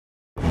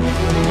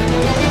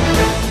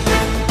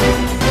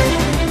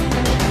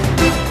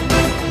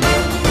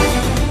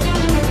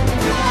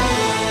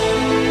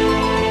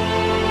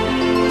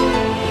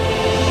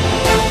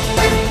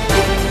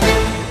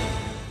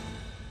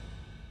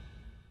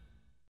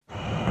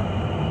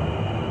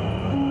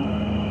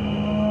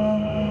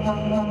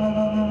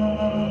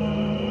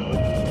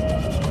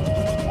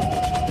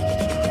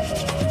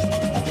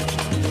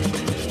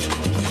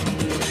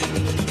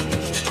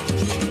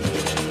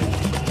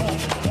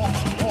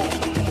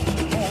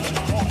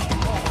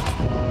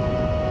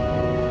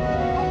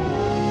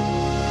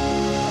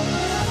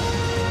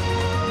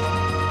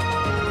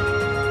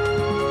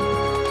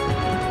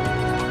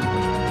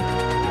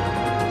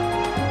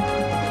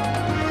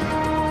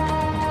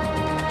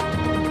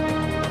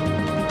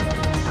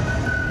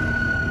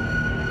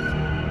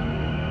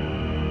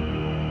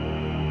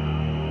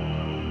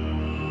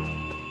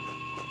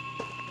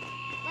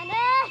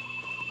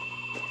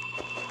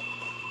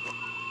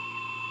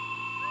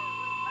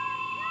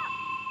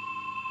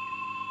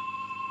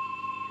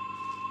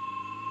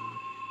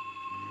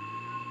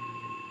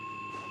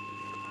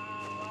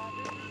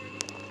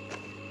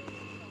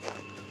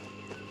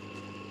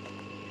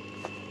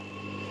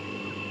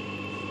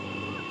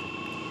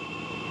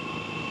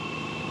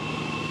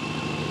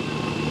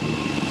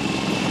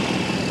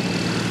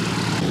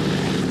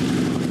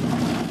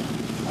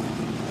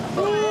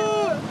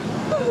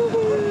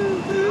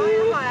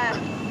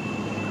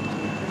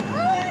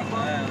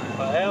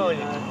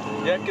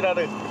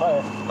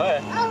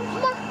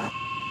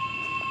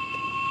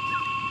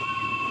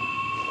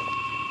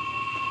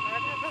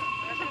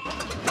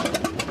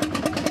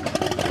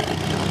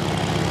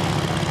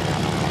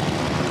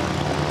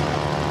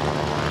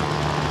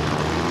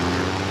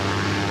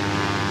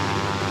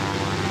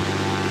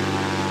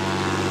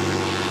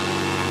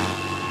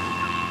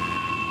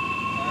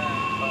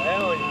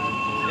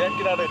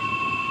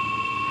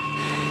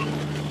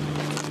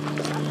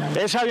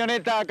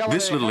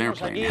This little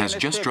airplane has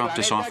just dropped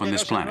us off on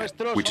this planet,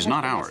 which is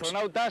not ours.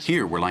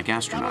 Here we're like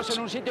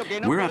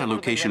astronauts. We're at a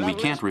location we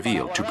can't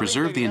reveal to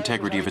preserve the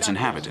integrity of its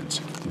inhabitants,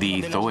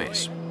 the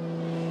Zo'és.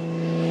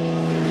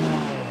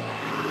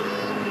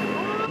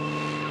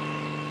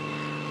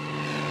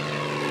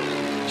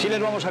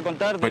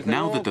 But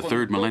now that the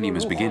third millennium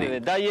is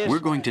beginning, we're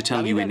going to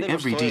tell you in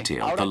every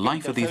detail the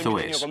life of the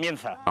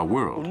Zo'és, a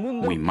world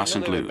we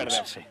mustn't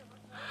lose.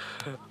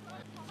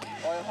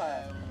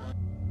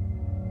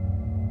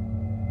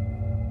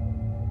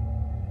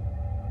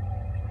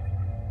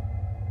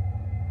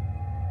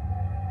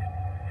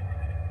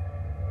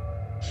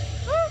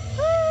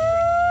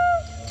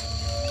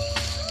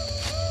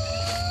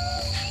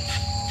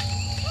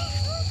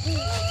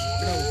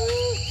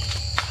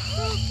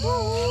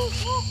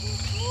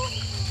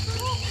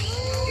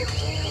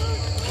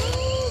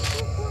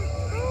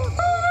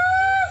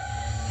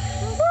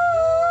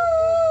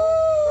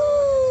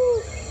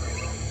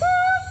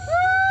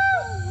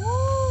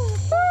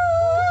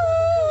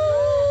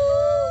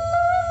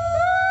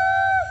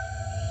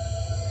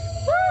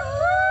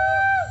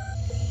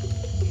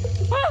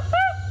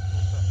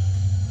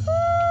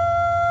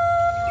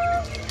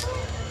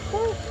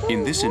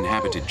 In this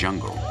inhabited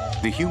jungle,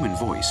 the human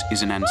voice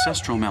is an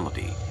ancestral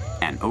melody,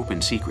 an open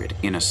secret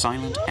in a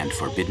silent and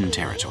forbidden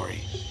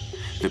territory.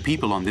 The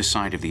people on this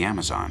side of the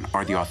Amazon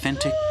are the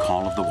authentic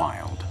call of the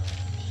wild.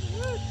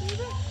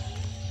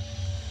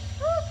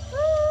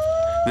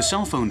 The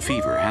cell phone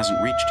fever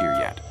hasn't reached here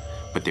yet,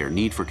 but their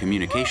need for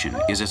communication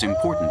is as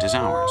important as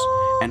ours,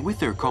 and with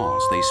their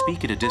calls they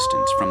speak at a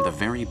distance from the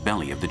very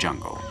belly of the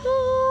jungle.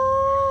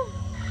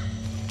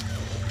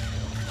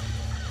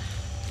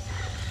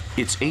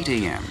 It's 8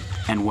 a.m.,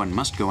 and one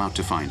must go out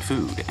to find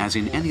food, as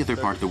in any other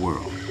part of the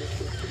world.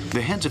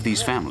 The heads of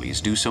these families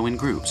do so in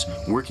groups,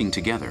 working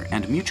together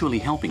and mutually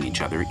helping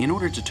each other in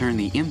order to turn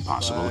the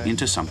impossible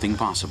into something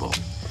possible.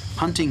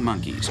 Hunting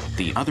monkeys,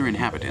 the other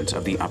inhabitants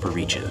of the upper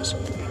reaches.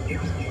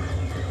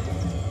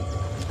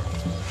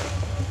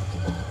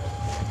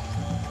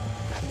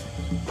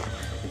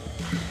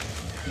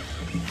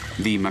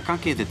 The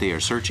macaque that they are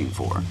searching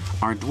for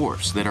are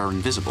dwarfs that are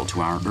invisible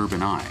to our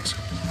urban eyes,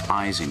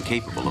 eyes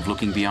incapable of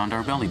looking beyond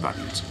our belly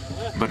buttons.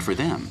 But for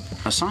them,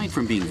 aside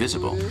from being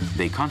visible,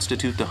 they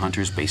constitute the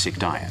hunter's basic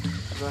diet.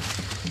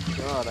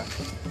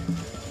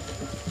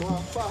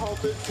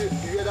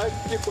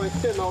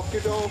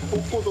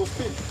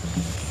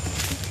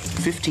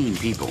 15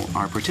 people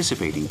are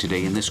participating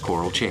today in this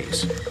coral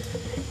chase.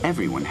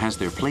 Everyone has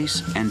their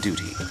place and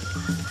duty,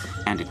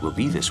 and it will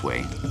be this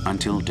way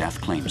until death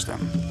claims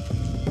them.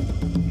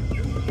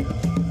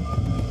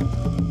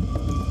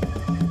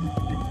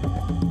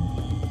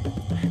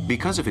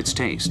 Because of its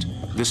taste,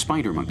 the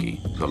spider monkey,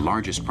 the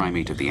largest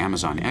primate of the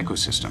Amazon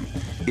ecosystem,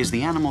 is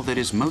the animal that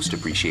is most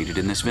appreciated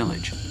in this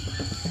village.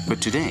 But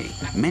today,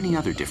 many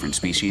other different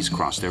species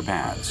cross their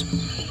paths.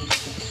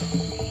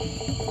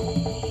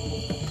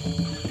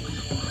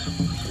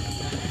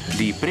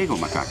 The prego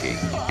macaque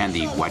and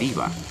the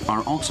guariba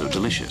are also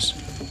delicious.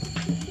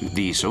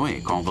 The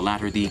Zo'é call the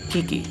latter the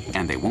kiki,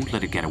 and they won't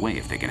let it get away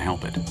if they can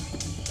help it.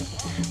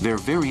 They're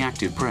very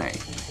active prey,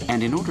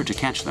 and in order to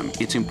catch them,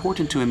 it's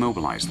important to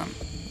immobilize them.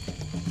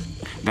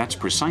 That's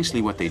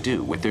precisely what they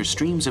do with their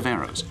streams of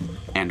arrows,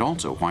 and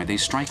also why they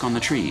strike on the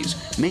trees,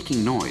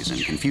 making noise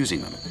and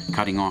confusing them,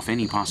 cutting off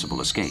any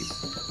possible escape.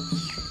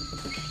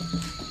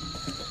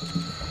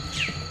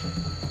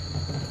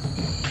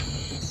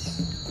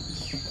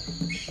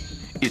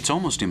 It's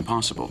almost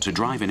impossible to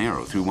drive an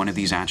arrow through one of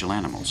these agile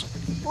animals,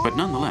 but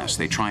nonetheless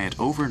they try it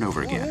over and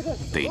over again.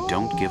 They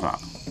don't give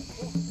up.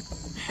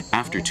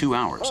 After 2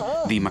 hours,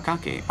 the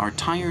macaque are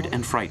tired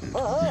and frightened,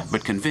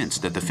 but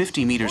convinced that the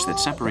 50 meters that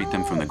separate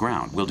them from the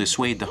ground will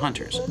dissuade the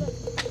hunters.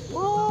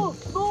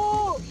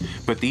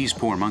 But these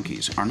poor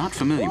monkeys are not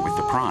familiar with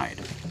the pride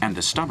and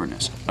the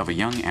stubbornness of a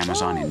young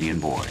Amazon Indian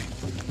boy.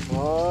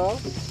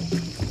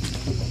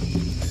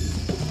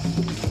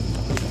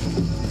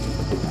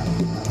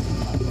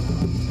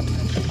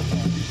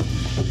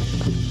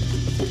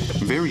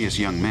 Various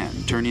young men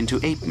turn into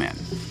ape men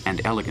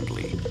and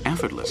elegantly,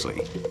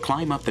 effortlessly,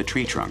 climb up the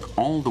tree trunk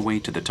all the way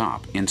to the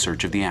top in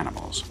search of the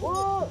animals.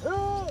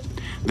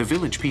 The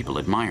village people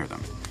admire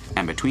them,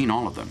 and between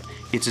all of them,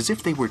 it's as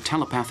if they were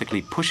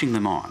telepathically pushing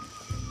them on.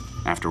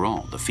 After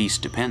all, the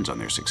feast depends on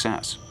their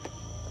success.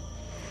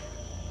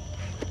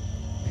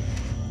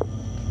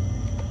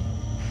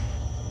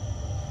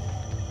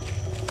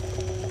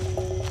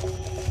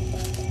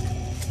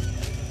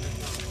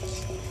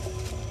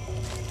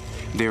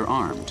 They're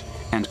armed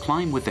and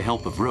climb with the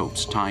help of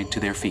ropes tied to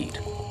their feet.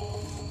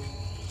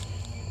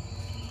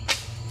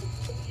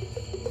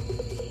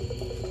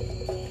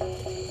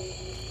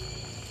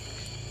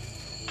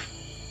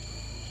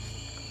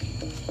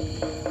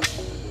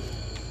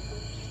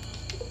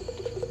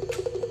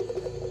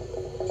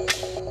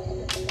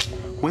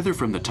 Whether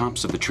from the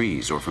tops of the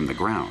trees or from the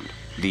ground,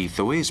 the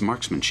Zo'é's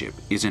marksmanship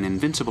is an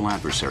invincible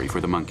adversary for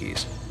the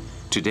monkeys.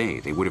 Today,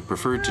 they would have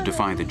preferred to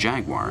defy the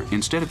jaguar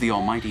instead of the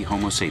almighty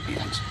Homo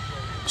sapiens.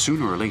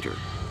 Sooner or later,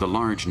 the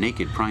large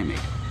naked primate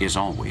is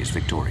always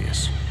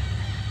victorious.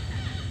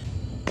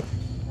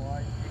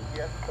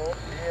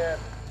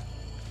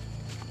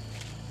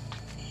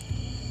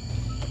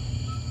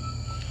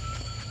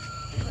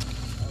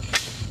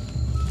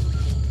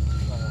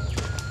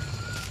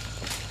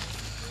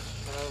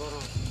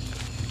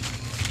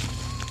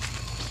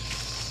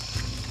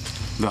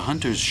 The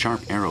hunters'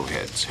 sharp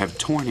arrowheads have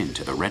torn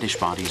into the reddish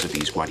bodies of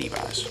these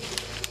guaribas.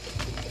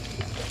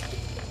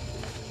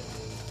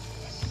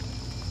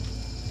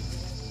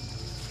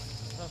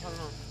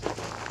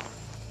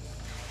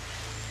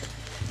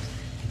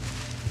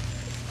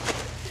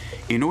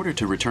 In order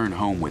to return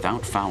home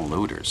without foul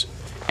odors,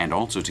 and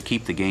also to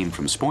keep the game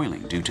from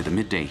spoiling due to the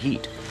midday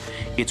heat,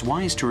 it's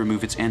wise to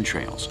remove its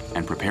entrails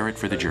and prepare it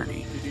for the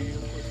journey.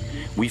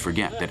 We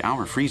forget that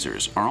our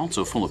freezers are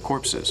also full of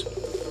corpses.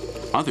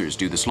 Others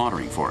do the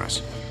slaughtering for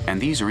us, and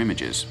these are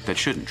images that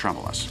shouldn't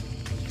trouble us.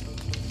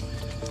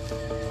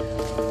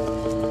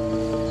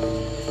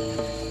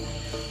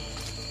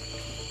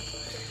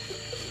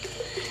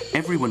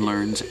 Everyone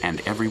learns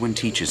and everyone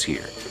teaches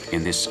here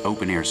in this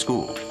open-air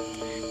school,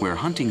 where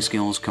hunting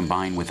skills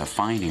combine with a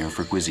fine ear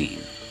for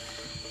cuisine.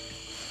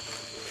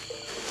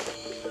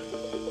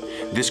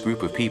 This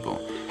group of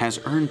people has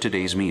earned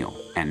today's meal,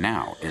 and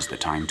now is the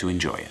time to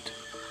enjoy it.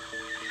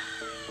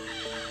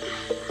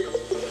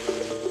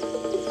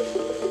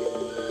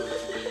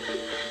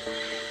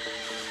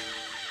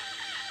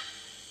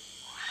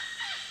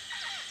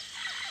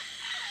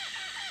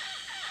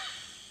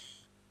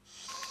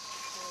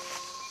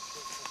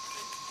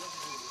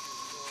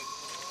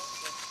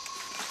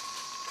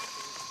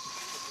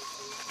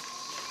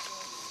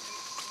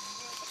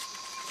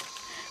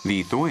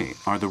 The Zo'é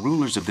are the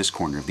rulers of this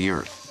corner of the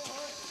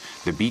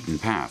earth. The beaten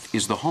path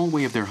is the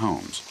hallway of their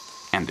homes,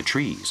 and the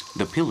trees,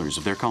 the pillars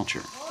of their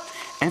culture.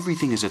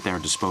 Everything is at their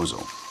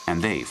disposal,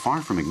 and they,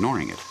 far from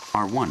ignoring it,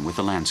 are one with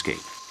the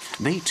landscape.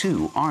 They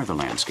too are the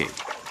landscape.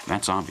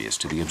 That's obvious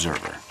to the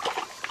observer.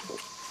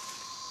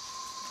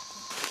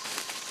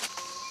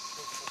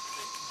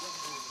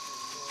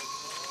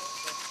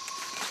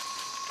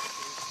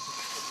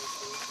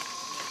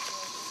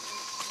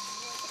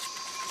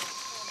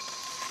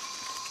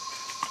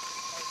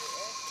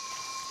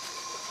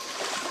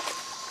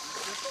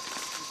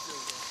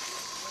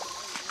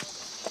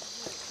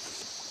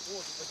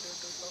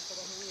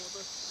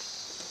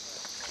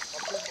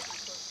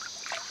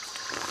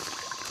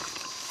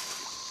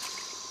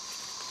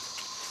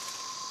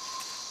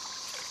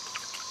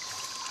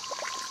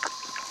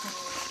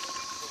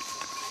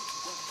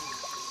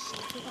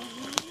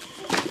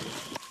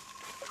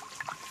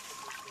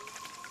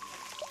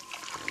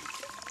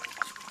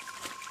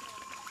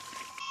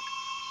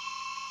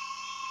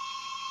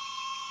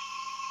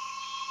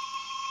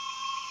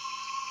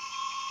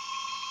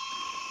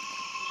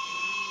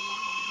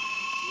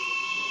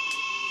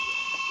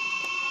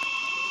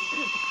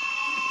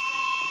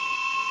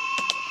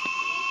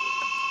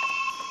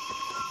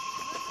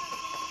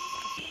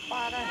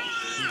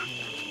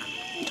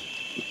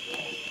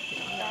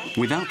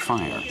 Without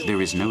fire,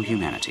 there is no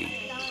humanity.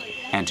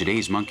 And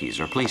today's monkeys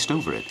are placed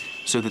over it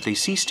so that they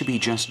cease to be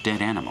just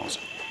dead animals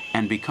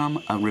and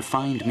become a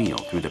refined meal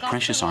through the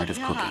precious art of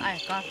cooking.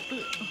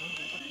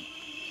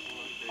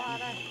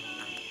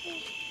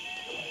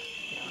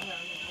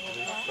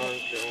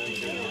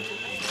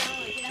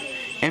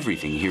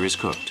 Everything here is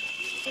cooked.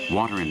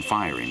 Water and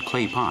fire in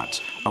clay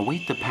pots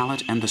await the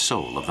palate and the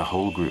soul of the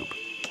whole group.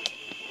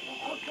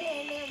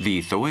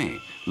 The Zo'é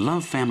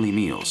love family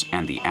meals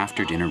and the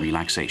after-dinner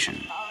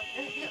relaxation.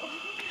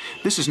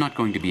 This is not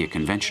going to be a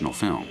conventional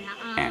film,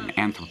 an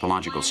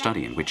anthropological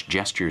study in which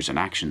gestures and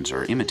actions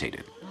are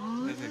imitated.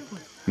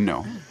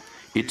 No,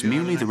 it's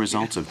merely the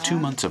results of 2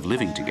 months of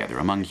living together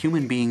among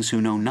human beings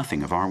who know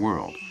nothing of our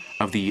world,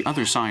 of the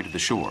other side of the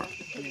shore,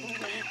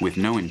 with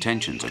no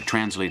intentions of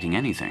translating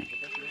anything,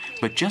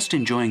 but just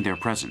enjoying their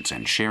presence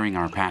and sharing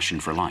our passion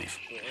for life,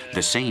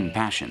 the same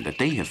passion that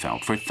they have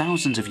felt for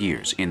thousands of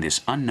years in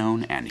this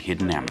unknown and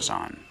hidden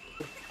Amazon.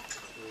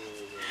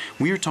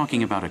 We are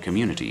talking about a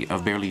community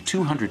of barely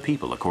 200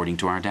 people according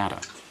to our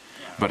data,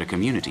 but a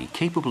community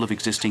capable of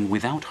existing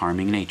without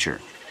harming nature,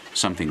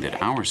 something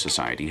that our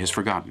society has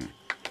forgotten.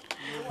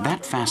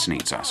 That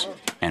fascinates us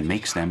and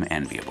makes them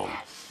enviable.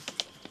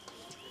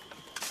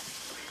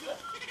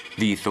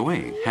 The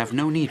Zo'é have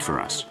no need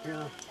for us.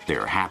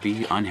 They're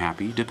happy,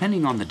 unhappy,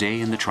 depending on the day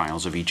and the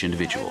trials of each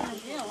individual.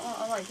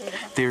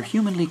 They're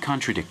humanly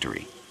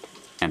contradictory,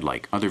 and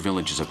like other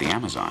villages of the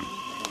Amazon,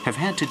 have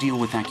had to deal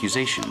with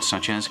accusations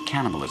such as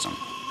cannibalism,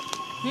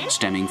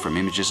 stemming from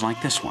images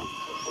like this one,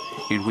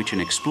 in which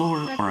an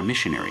explorer or a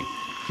missionary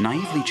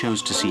naively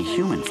chose to see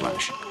human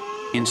flesh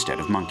instead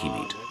of monkey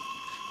meat.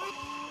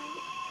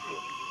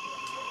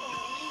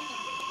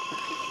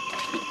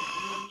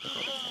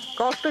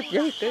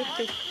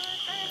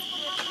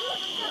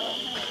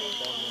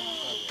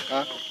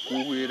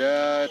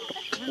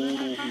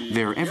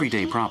 Their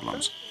everyday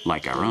problems,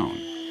 like our own,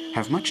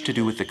 have much to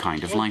do with the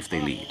kind of life they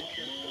lead.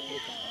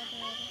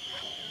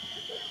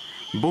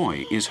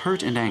 Boy is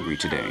hurt and angry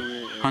today.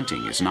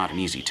 Hunting is not an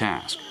easy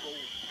task.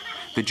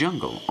 The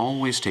jungle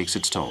always takes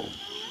its toll.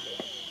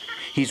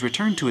 He's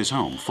returned to his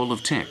home full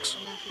of ticks,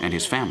 and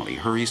his family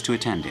hurries to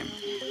attend him.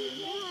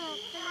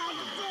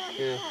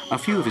 A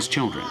few of his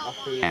children,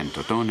 and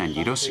Toton and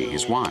Yirosi,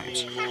 his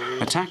wives,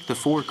 attack the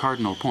 4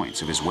 cardinal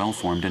points of his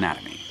well-formed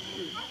anatomy.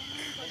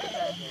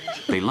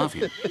 They love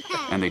him,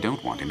 and they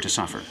don't want him to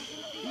suffer.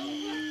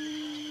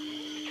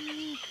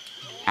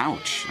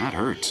 Ouch, that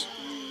hurts.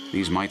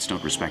 These mites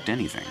don't respect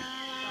anything.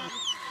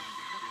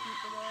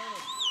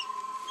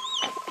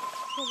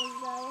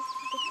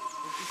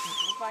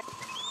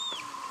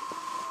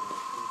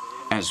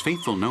 As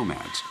faithful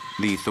nomads,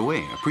 the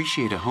Zo'é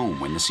appreciate a home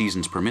when the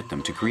seasons permit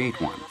them to create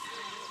one.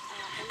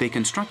 They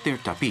construct their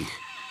tapij,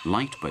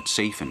 light but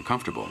safe and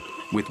comfortable,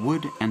 with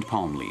wood and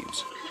palm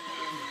leaves.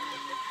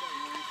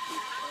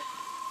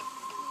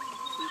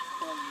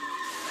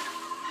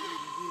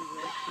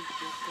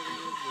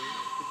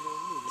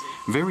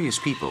 Various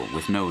people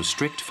with no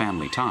strict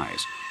family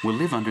ties will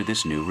live under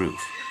this new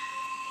roof.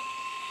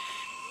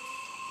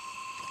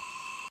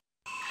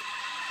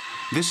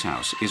 This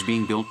house is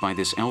being built by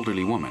this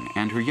elderly woman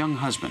and her young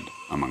husband,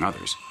 among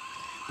others,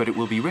 but it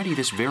will be ready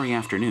this very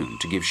afternoon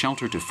to give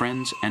shelter to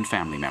friends and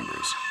family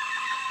members.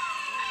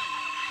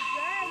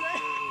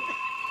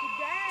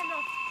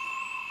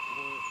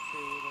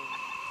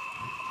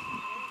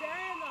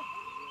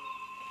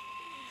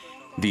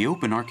 The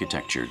open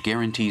architecture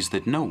guarantees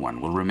that no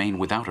one will remain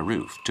without a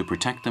roof to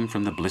protect them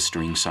from the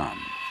blistering sun.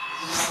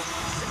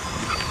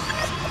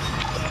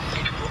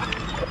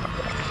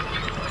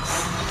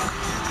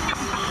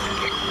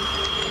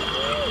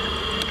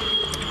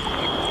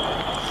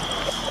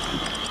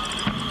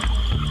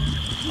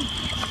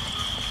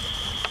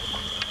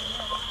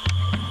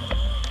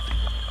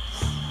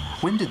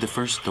 When did the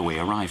first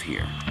Zo'é arrive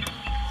here?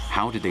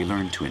 How did they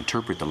learn to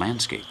interpret the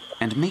landscape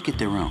and make it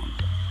their own?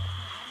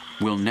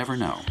 We'll never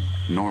know,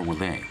 nor will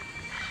they.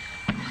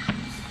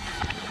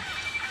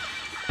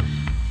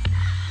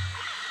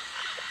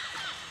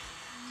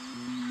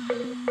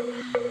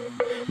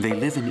 They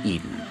live in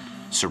Eden,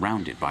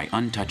 surrounded by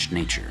untouched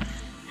nature,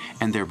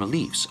 and their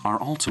beliefs are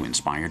also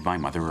inspired by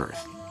Mother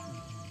Earth.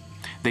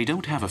 They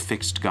don't have a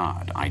fixed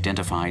God,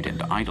 identified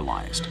and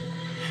idolized,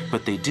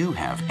 but they do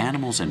have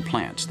animals and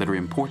plants that are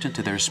important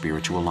to their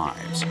spiritual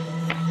lives.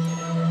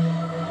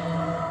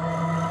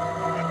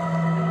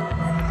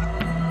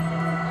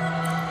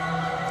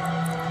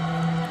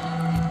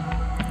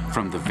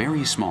 From the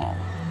very small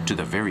to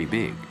the very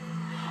big,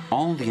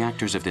 all the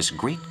actors of this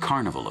great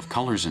carnival of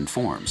colors and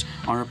forms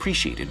are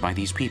appreciated by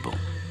these people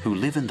who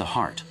live in the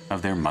heart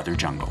of their mother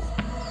jungle.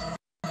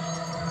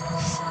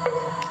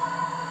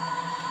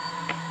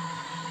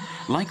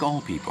 Like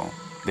all people,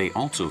 they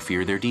also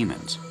fear their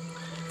demons.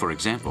 For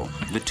example,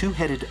 the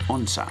 2-headed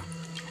onsa,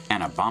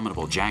 an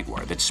abominable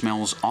jaguar that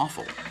smells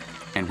awful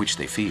and which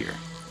they fear.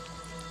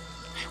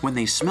 When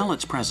they smell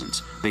its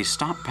presence, they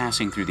stop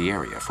passing through the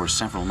area for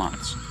several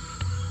months.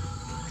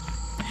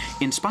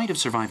 In spite of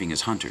surviving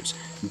as hunters,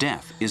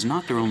 death is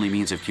not their only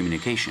means of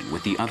communication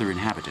with the other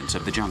inhabitants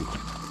of the jungle.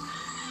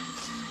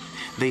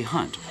 They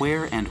hunt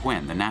where and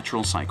when the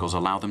natural cycles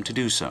allow them to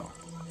do so,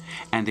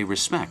 and they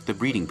respect the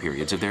breeding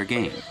periods of their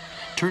game,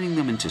 turning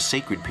them into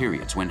sacred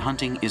periods when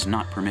hunting is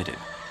not permitted.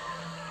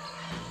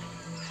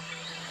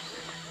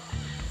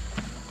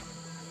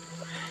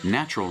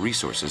 Natural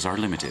resources are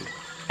limited,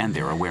 and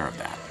they're aware of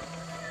that.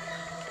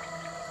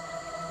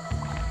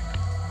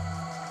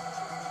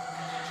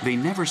 They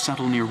never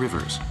settle near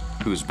rivers,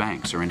 whose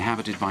banks are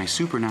inhabited by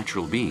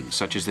supernatural beings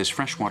such as this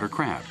freshwater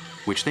crab,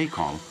 which they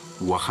call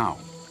wahau.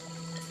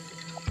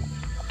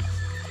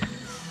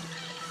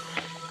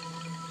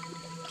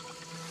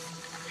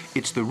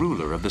 It's the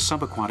ruler of the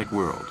subaquatic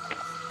world,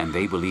 and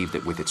they believe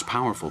that with its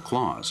powerful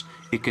claws,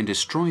 it can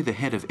destroy the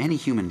head of any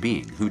human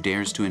being who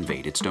dares to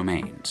invade its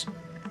domains.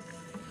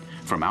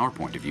 From our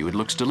point of view, it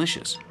looks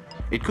delicious.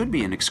 It could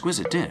be an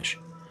exquisite dish,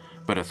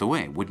 but a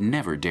Zo'é would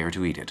never dare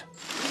to eat it.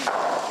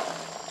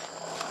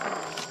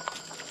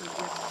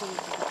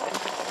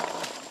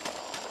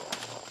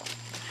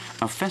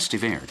 A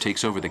festive air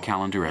takes over the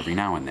calendar every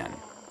now and then.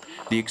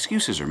 The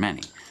excuses are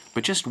many,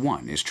 but just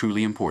one is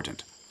truly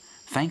important: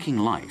 thanking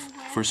life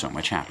for so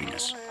much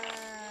happiness.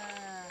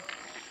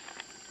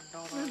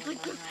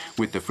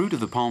 With the fruit of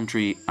the palm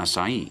tree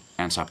acai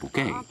and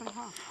sapuque,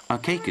 a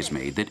cake is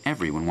made that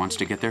everyone wants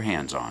to get their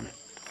hands on.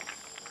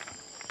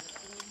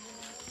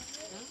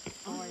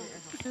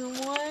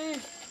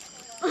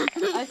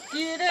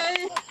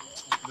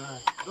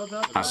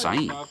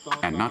 Acai,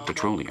 and not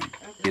petroleum,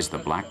 is the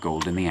black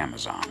gold in the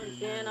Amazon.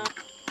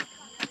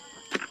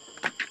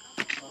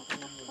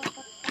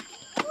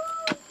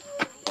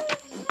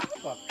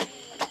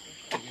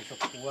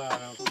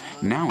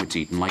 Now it's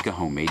eaten like a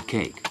homemade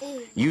cake,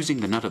 using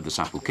the nut of the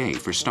sapuque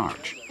for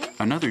starch,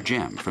 another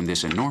gem from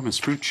this enormous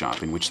fruit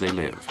shop in which they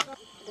live.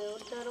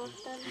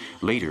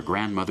 Later,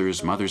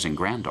 grandmothers, mothers, and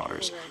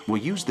granddaughters will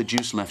use the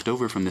juice left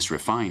over from this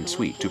refined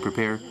sweet to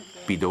prepare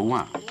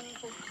bidowa,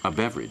 a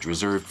beverage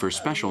reserved for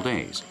special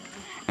days,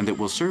 and that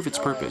will serve its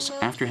purpose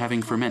after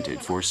having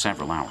fermented for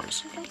several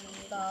hours.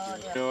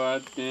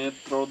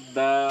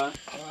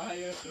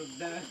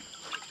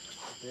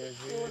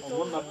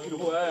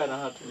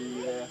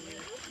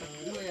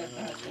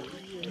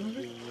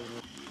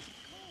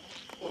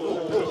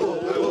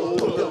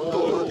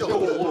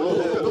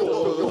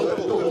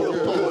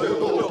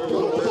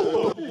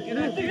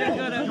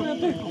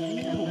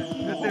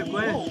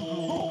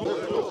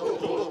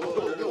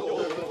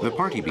 The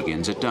party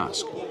begins at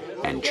dusk,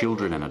 and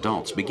children and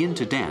adults begin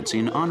to dance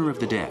in honor of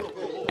the dead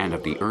and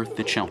of the earth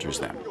that shelters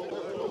them.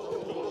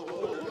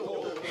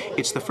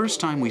 It's the first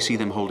time we see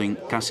them holding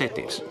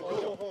cacetes,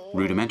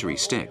 rudimentary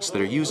sticks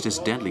that are used as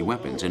deadly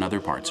weapons in other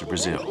parts of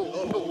Brazil.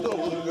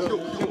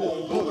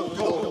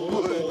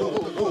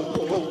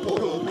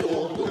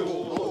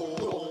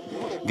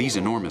 These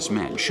enormous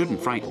men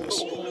shouldn't frighten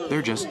us.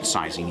 They're just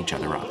sizing each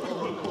other up.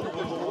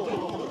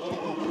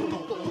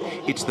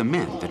 It's the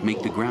men that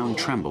make the ground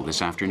tremble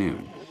this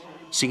afternoon,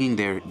 singing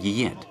their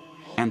yiyet,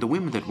 and the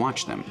women that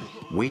watch them,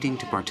 waiting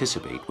to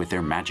participate with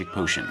their magic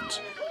potions.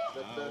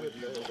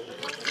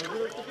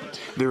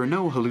 There are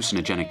no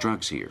hallucinogenic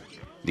drugs here.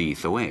 The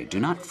Zo'é do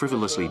not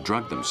frivolously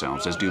drug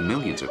themselves as do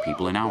millions of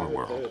people in our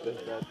world.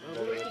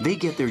 They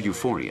get their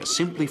euphoria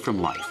simply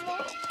from life,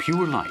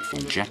 pure life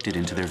injected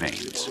into their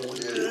veins.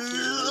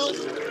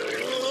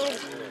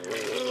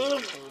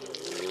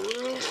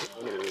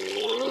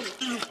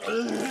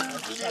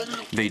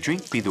 They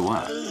drink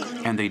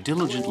bidowa, and they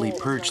diligently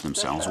purge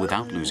themselves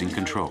without losing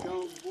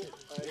control.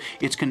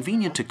 It's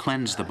convenient to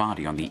cleanse the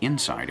body on the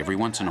inside every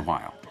once in a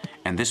while,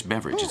 and this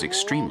beverage is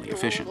extremely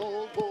efficient.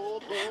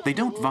 They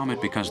don't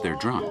vomit because they're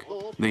drunk.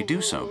 They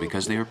do so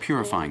because they are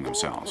purifying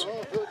themselves.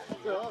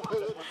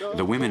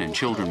 The women and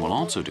children will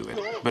also do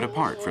it, but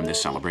apart from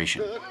this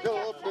celebration.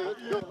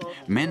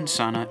 Mens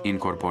sana in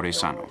corpore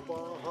sano,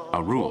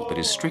 a rule that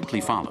is strictly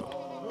followed,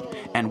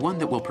 and one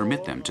that will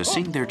permit them to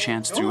sing their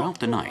chants throughout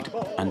the night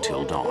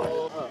until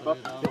dawn.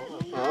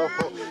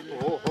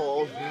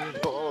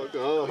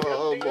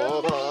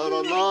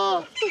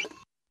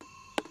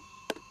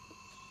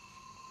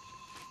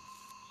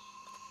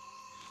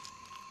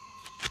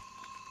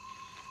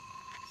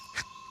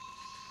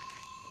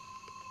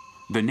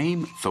 The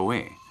name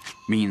Zo'é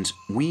means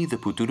we the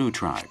Puturu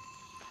tribe,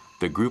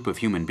 the group of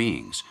human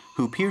beings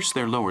who pierce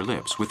their lower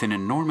lips with an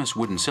enormous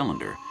wooden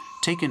cylinder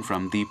taken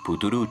from the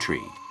Puturu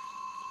tree.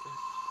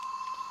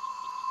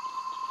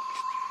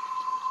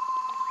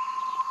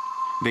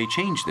 They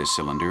change this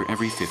cylinder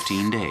every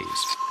 15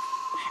 days,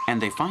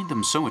 and they find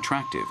them so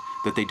attractive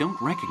that they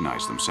don't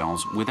recognize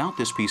themselves without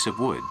this piece of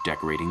wood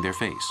decorating their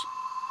face.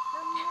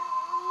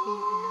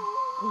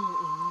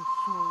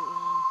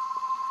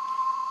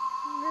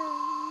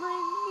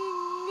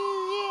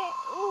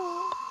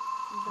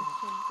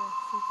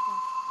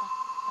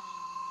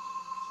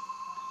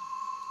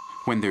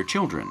 When they're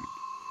children,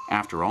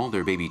 after all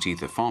their baby teeth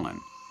have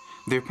fallen,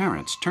 their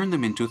parents turn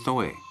them into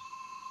Zo'é,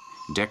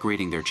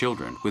 decorating their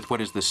children with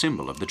what is the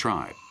symbol of the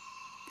tribe.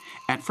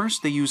 At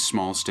first they use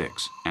small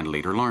sticks, and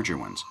later larger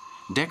ones,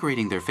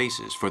 decorating their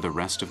faces for the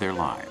rest of their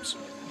lives.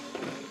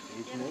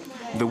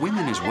 The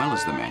women as well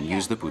as the men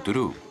use the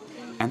puturu,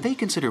 and they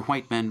consider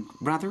white men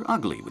rather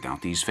ugly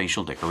without these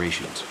facial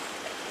decorations.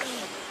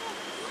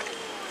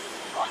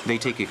 They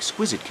take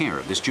exquisite care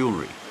of this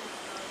jewelry.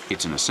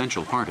 It's an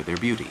essential part of their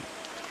beauty.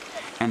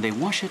 And they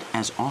wash it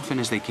as often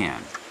as they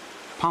can,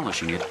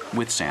 polishing it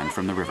with sand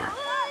from the river.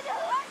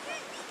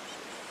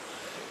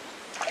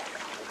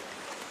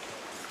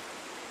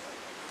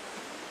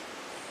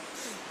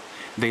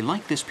 They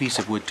like this piece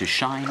of wood to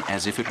shine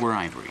as if it were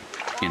ivory,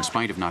 in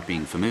spite of not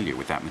being familiar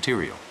with that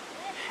material.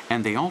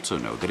 And they also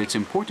know that it's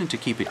important to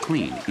keep it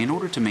clean in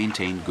order to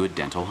maintain good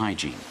dental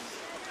hygiene.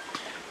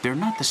 They're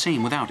not the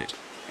same without it,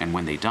 and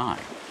when they die,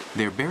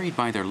 they're buried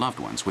by their loved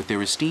ones with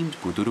their esteemed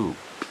puturu,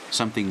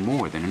 something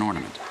more than an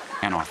ornament,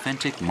 an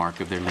authentic mark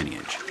of their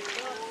lineage.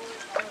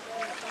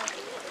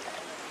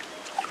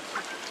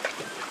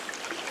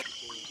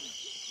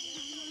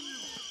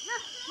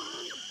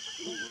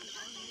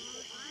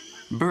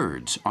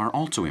 Birds are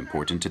also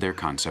important to their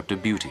concept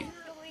of beauty.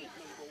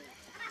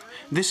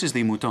 This is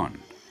the mouton,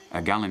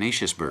 a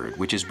gallinaceous bird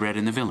which is bred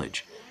in the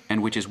village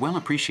and which is well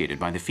appreciated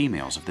by the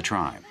females of the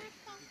tribe.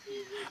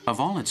 Of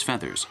all its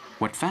feathers,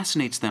 what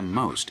fascinates them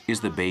most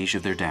is the beige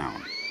of their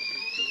down,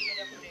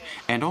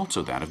 and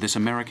also that of this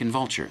American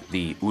vulture,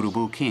 the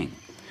urubu king,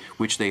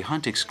 which they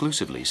hunt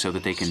exclusively so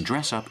that they can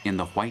dress up in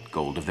the white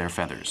gold of their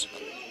feathers.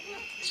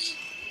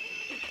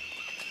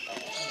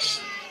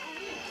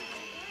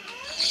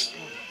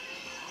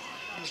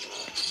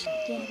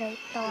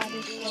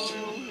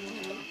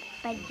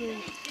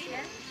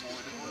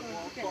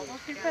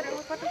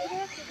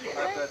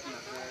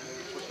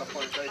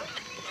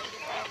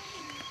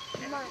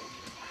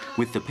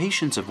 With the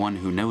patience of one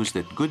who knows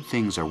that good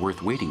things are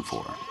worth waiting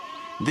for,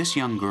 this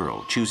young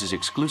girl chooses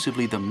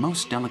exclusively the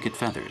most delicate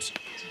feathers,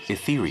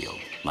 ethereal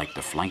like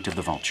the flight of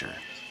the vulture.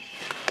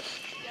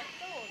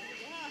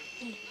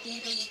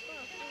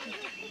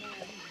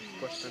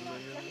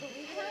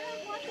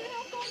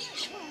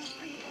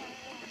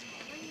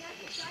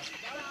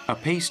 A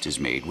paste is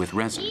made with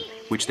resin,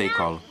 which they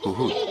call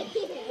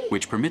huhut,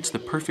 which permits the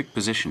perfect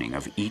positioning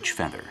of each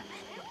feather.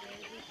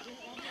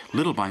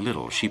 Little by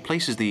little, she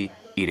places the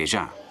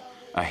ireja,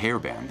 a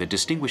hairband that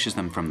distinguishes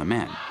them from the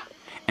men,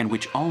 and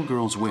which all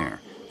girls wear,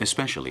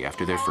 especially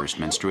after their first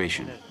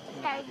menstruation.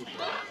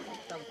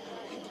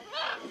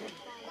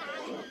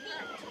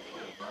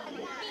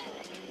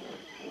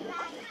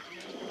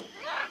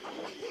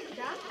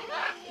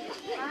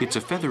 It's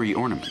a feathery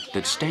ornament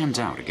that stands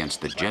out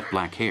against the jet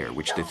black hair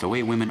which the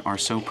Zo'é women are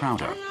so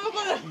proud of,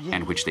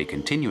 and which they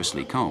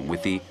continuously comb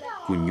with the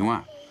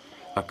hunyua,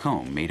 a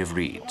comb made of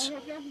reeds.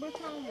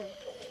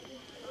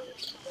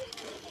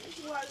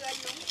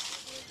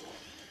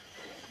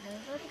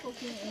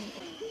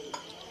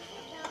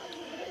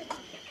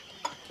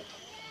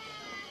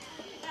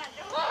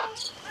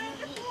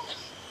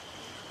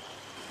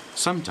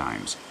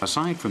 Sometimes,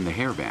 aside from the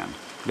hairband,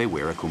 they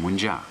wear a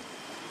kumunja,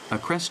 a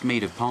crest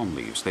made of palm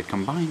leaves that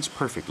combines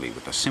perfectly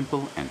with a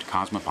simple and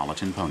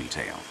cosmopolitan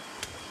ponytail.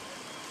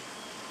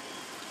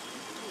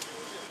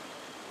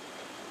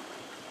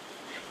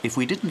 If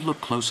we didn't look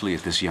closely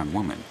at this young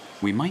woman,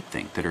 we might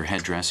think that her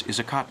headdress is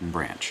a cotton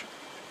branch.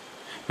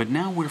 But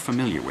now we're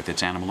familiar with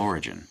its animal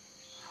origin,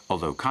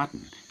 although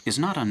cotton is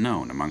not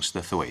unknown amongst the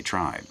Zo'é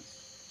tribe.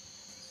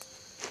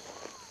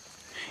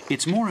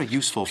 It's more a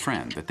useful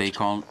friend that they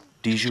call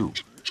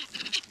dijou.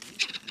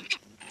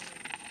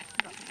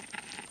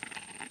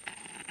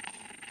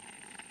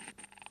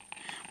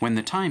 When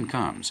the time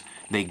comes,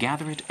 they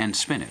gather it and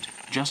spin it,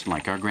 just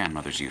like our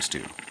grandmothers used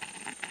to.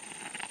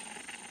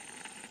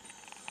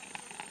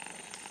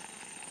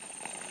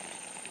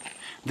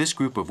 This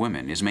group of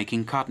women is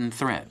making cotton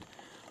thread,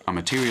 a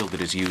material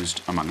that is used,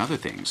 among other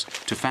things,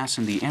 to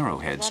fasten the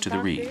arrowheads to the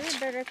reeds.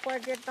 The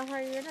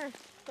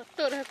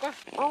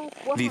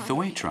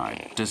Zo'é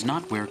tribe does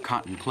not wear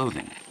cotton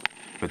clothing,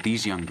 but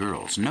these young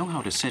girls know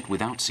how to sit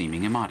without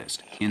seeming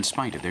immodest, in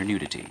spite of their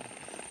nudity.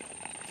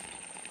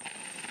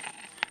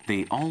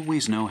 They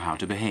always know how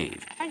to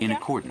behave in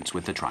accordance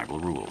with the tribal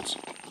rules.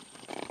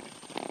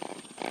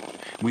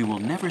 We will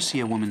never see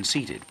a woman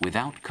seated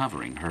without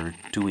covering her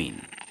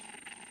tuin.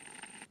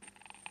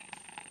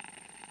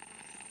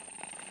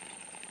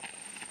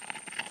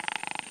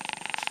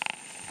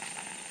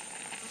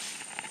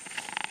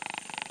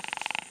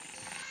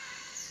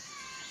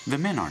 The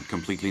men aren't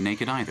completely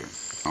naked either.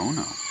 Oh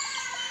no.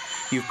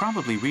 You've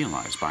probably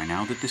realized by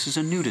now that this is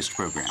a nudist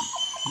program,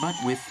 but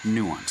with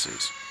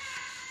nuances.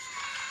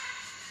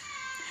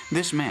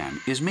 This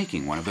man is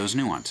making one of those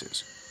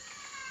nuances.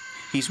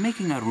 He's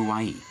making a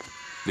ruai,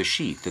 the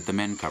sheath that the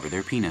men cover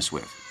their penis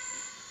with.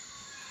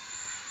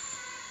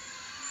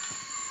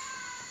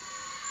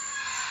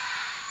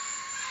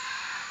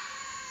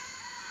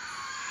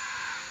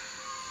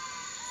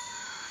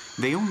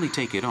 They only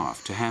take it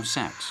off to have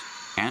sex,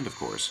 and of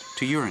course,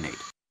 to urinate.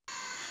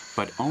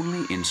 But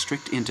only in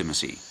strict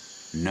intimacy,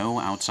 no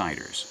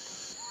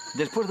outsiders.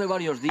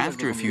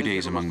 After a few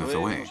days among the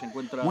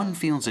Zo'é, one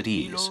feels at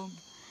ease,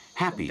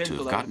 happy to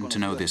have gotten to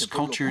know this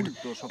cultured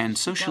and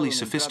socially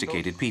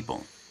sophisticated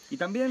people,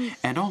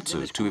 and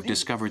also to have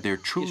discovered their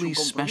truly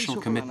special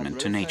commitment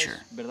to nature.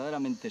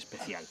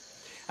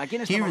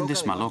 Here in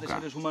this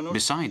maloca,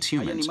 besides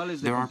humans,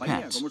 there are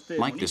pets,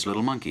 like this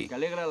little monkey,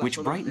 which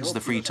brightens the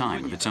free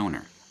time of its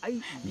owner.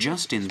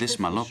 Just in this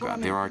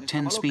maloca, there are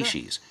 10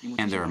 species,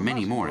 and there are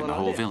many more in the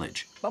whole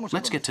village.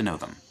 Let's get to know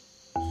them.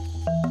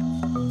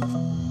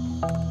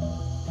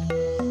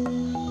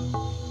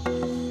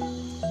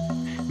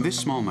 This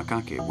small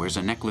macaque wears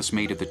a necklace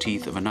made of the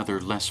teeth of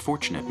another less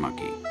fortunate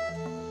monkey.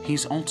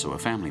 He's also a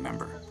family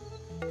member.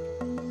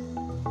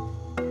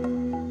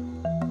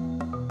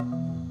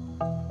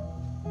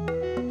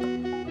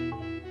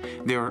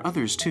 There are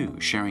others too,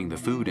 sharing the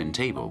food and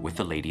table with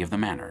the lady of the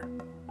manor.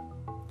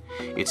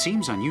 It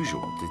seems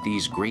unusual that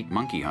these great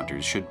monkey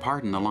hunters should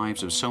pardon the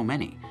lives of so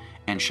many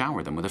and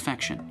shower them with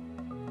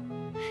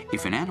affection.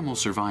 If an animal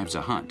survives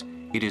a hunt,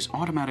 it is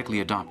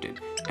automatically adopted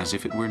as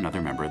if it were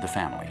another member of the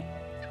family.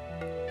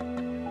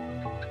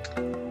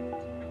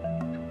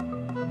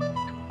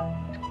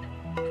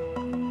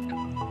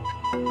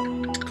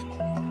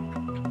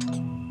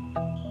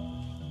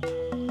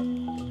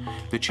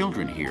 The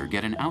children here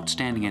get an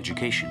outstanding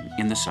education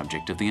in the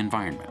subject of the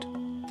environment,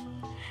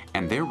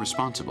 and they're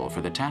responsible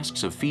for the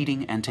tasks of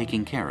feeding and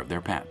taking care of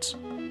their pets.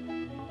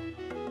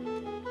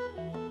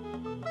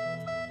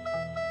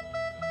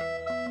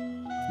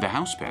 The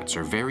house pets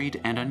are varied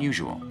and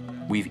unusual.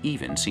 We've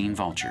even seen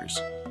vultures.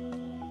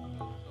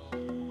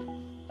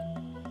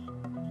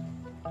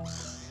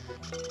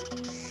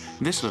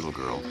 This little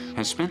girl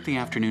has spent the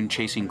afternoon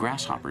chasing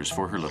grasshoppers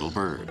for her little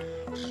bird.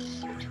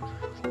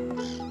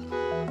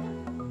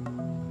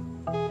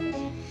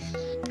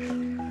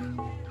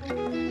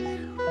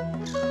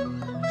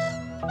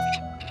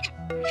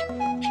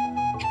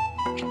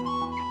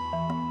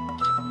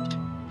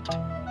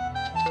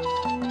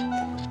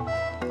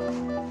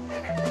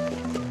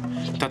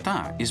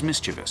 Tata is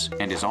mischievous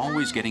and is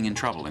always getting in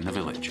trouble in the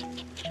village.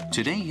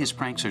 Today his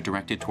pranks are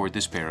directed toward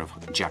this pair of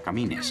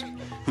jacamines,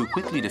 who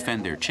quickly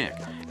defend their chick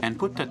and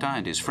put Tata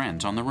and his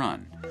friends on the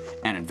run,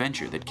 an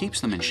adventure that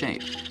keeps them in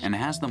shape and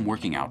has them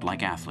working out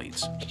like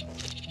athletes.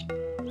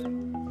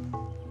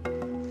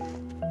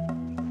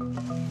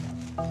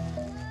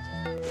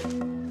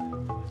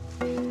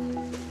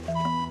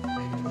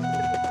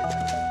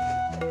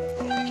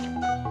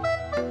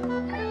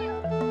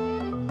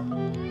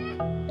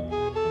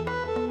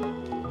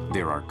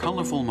 There are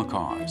colorful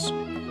macaws,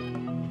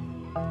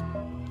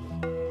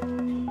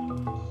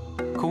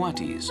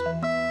 coatis,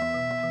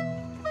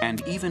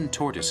 and even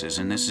tortoises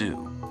in this zoo,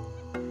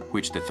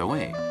 which the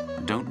Zo'é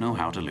don't know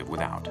how to live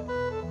without.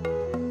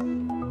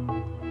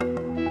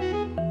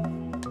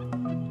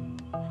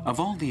 Of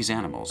all these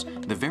animals,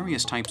 the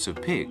various types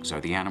of pigs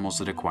are the animals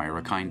that acquire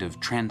a kind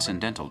of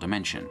transcendental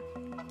dimension.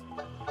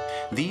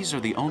 These are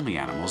the only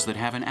animals that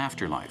have an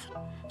afterlife,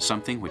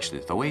 something which the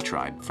Zo'é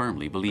tribe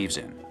firmly believes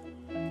in.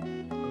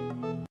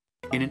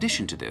 In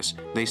addition to this,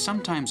 they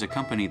sometimes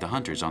accompany the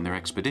hunters on their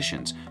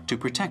expeditions to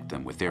protect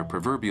them with their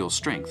proverbial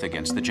strength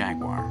against the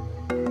jaguar.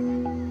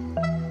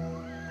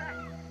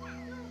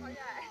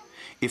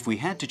 If we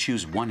had to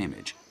choose one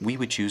image, we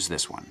would choose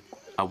this one,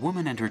 a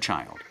woman and her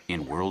child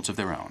in worlds of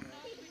their own.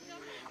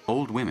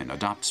 Old women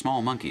adopt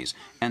small monkeys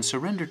and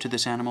surrender to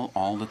this animal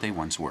all that they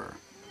once were.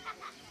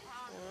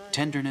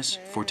 Tenderness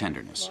for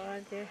tenderness,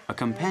 a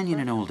companion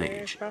in old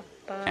age,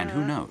 and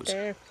who knows,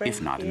 if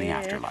not in the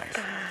afterlife.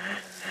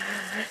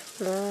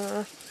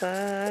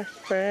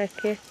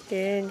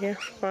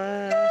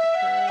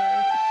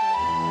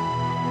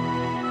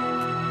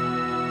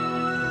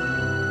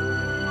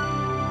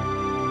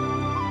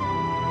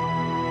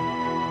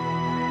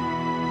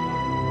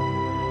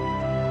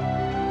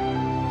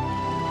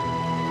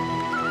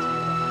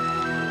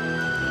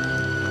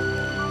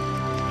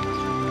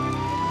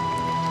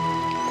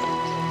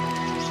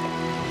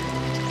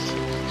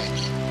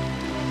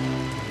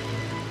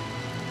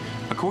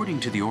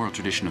 According to the oral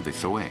tradition of the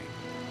Zo'é,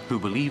 who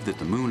believe that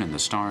the moon and the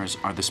stars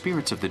are the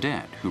spirits of the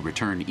dead who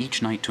return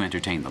each night to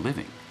entertain the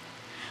living,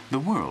 the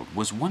world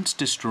was once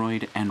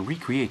destroyed and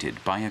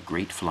recreated by a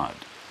great flood.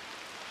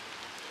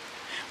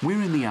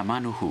 We're in the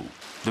Amanuhu,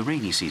 the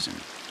rainy season,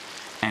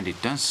 and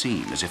it does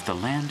seem as if the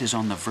land is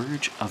on the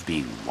verge of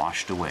being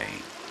washed away.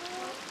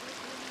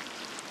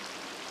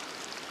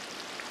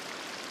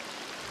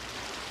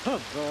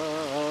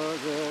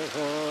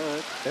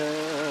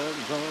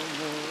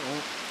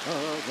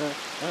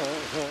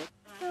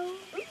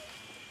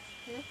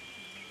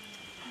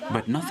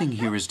 But nothing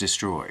here is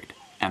destroyed,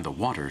 and the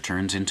water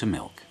turns into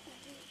milk.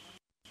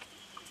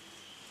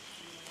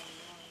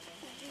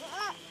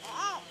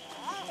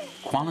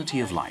 Quality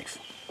of life.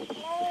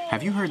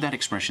 Have you heard that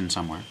expression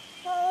somewhere?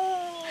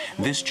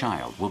 This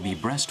child will be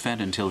breastfed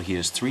until he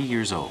is 3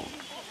 years old,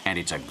 and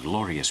it's a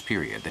glorious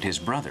period that his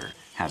brother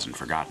hasn't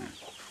forgotten.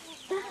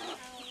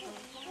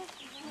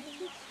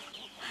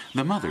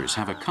 The mothers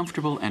have a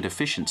comfortable and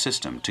efficient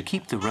system to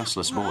keep the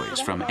restless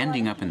boys from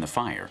ending up in the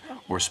fire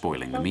or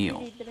spoiling the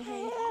meal.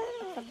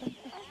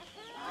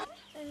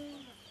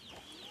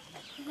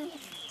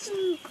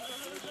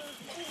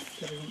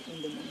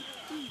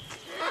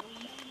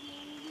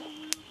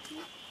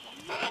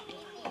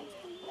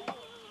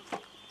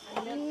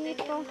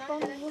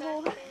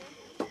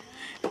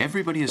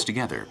 Everybody is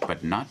together,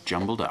 but not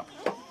jumbled up.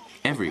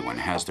 Everyone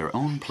has their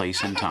own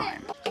place and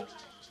time.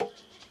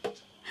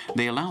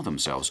 They allow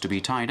themselves to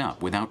be tied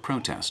up without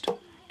protest,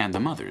 and the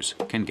mothers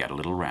can get a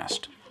little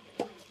rest.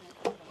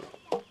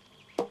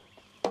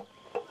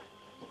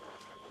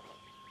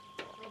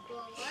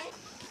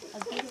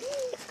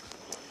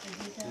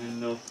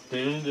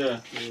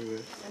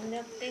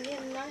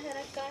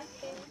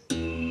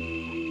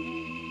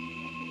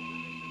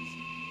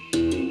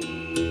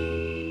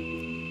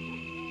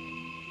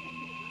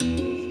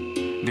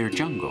 Their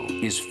jungle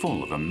is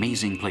full of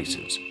amazing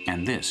places,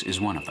 and this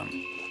is one of them.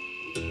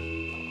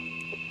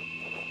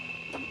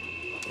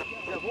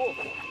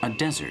 A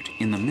desert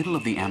in the middle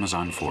of the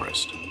Amazon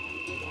forest.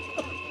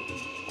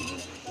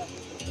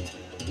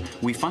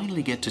 We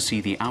finally get to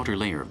see the outer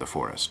layer of the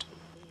forest.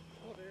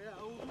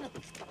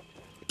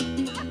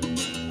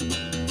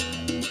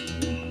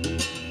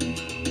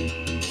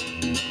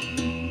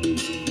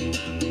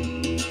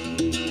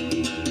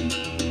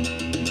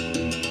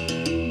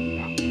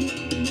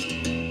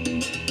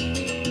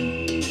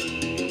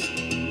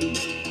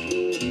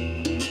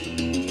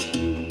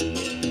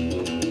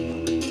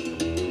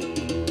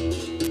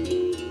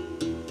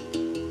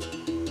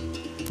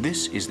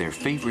 This is their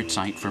favorite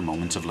site for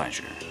moments of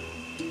leisure.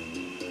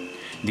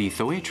 The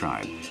Zo'é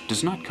tribe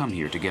does not come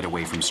here to get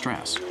away from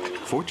stress.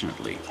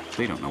 Fortunately,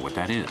 they don't know what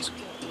that is.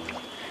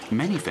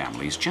 Many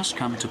families just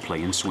come to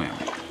play and swim.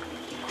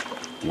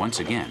 Once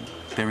again,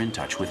 they're in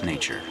touch with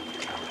nature.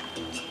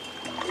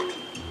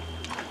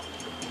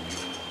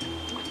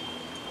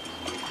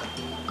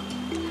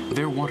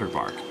 Their water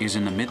park is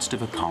in the midst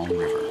of a calm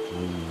river.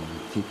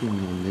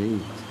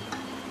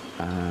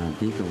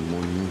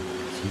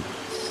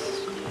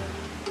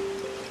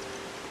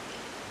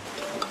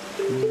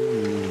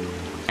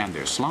 And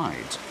their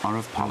slides are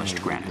of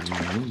polished granite.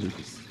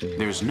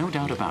 There's no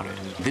doubt about it,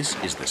 this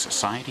is the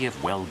Society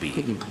of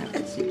Well-Being.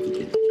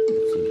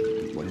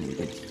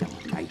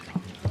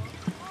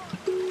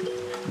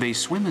 They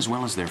swim as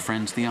well as their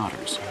friends the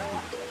otters.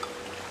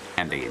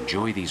 And they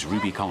enjoy these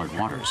ruby-colored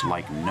waters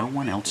like no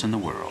one else in the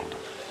world.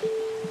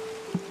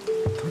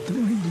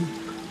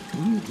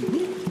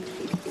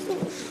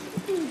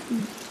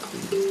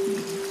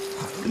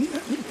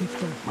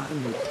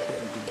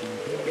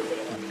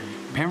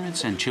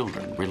 Parents and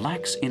children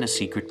relax in a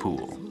secret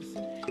pool,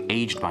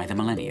 aged by the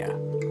millennia,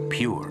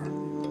 pure.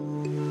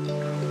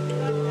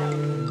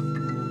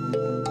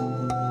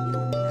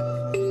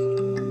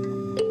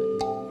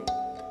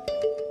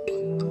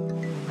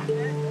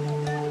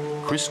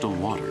 Crystal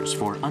waters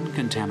for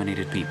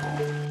uncontaminated people,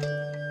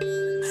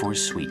 for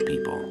sweet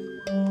people.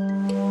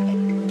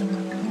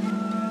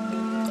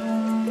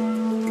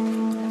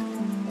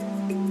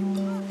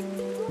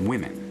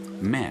 Women,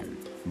 men,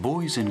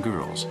 boys and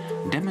girls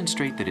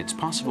demonstrate that it's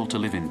possible to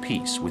live in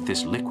peace with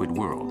this liquid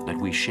world that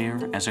we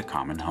share as a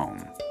common home.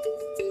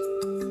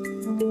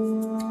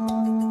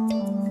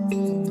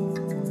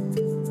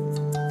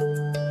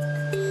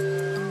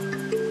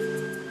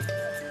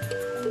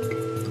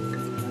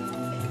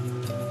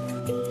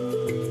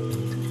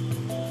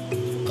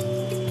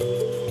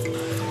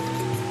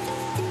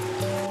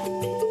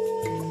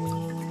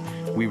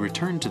 We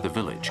return to the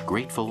village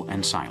grateful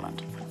and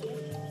silent.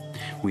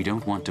 We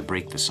don't want to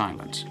break the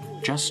silence,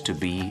 just to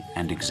be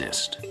and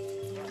exist.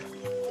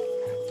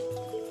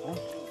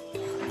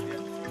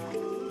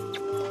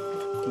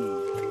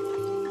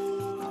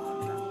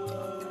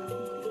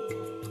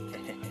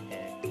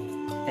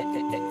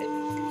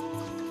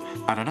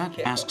 Ararat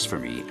asks for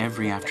me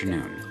every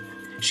afternoon.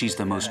 She's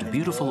the most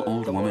beautiful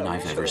old woman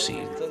I've ever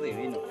seen.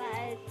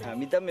 A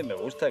mí también me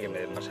gusta que me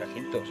den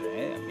masajitos,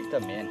 ¿eh? A mí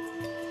también.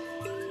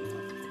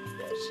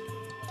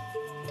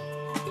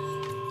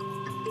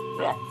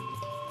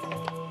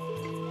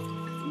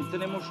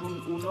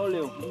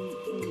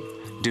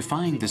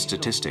 Defying the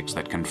statistics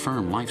that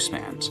confirm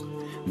lifespans,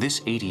 this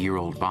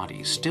 80-year-old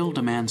body still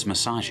demands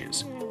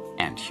massages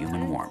and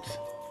human warmth.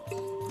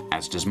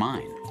 As does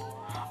mine,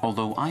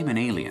 although I'm an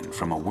alien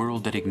from a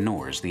world that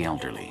ignores the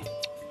elderly.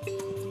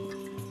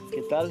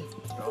 ¿Qué tal?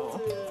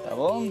 ¿Está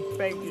bon?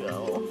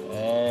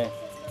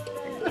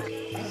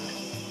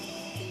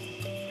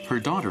 Her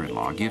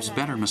daughter-in-law gives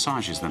better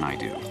massages than I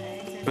do,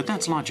 but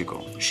that's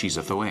logical. She's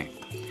a Zo'é,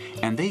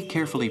 and they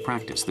carefully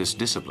practice this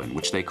discipline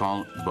which they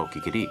call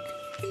bokikirik.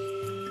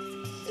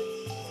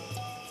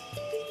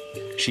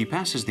 She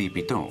passes the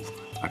pitov,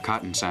 a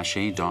cotton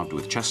sachet daubed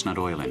with chestnut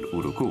oil and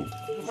uruku,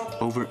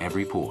 over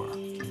every pore.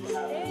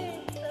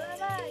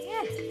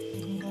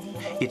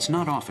 It's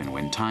not often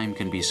when time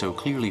can be so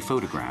clearly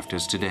photographed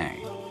as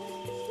today,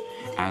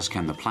 as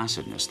can the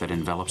placidness that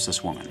envelops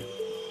this woman.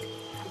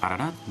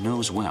 Ararat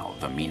knows well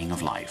the meaning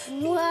of life.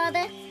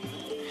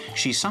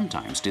 She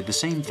sometimes did the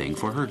same thing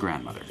for her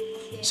grandmother.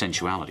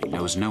 Sensuality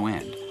knows no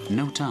end,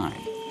 no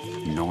time,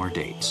 nor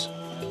dates.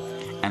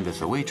 And the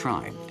Zo'é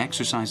tribe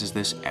exercises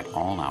this at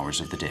all hours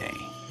of the day.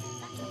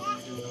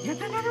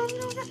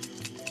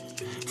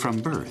 From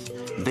birth,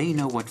 they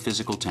know what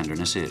physical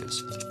tenderness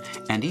is,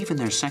 and even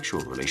their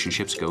sexual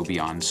relationships go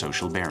beyond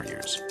social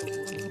barriers.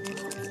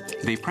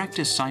 They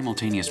practice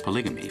simultaneous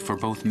polygamy for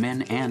both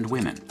men and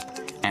women,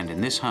 and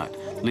in this hut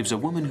lives a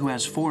woman who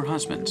has 4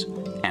 husbands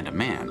and a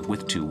man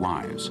with 2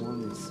 wives.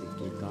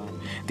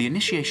 The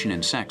initiation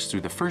in sex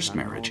through the first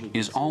marriage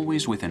is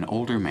always with an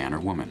older man or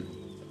woman.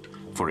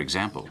 For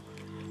example,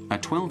 a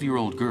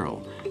 12-year-old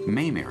girl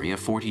may marry a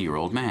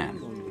 40-year-old man,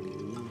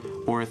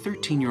 or a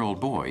 13-year-old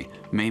boy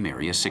may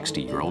marry a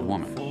 60-year-old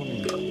woman.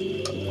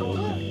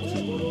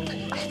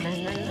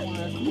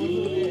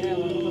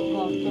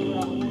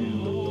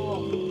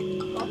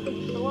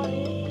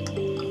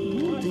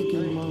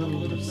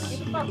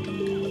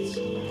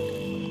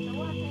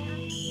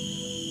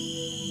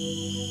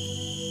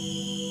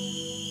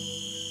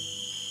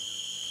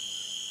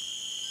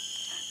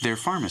 Their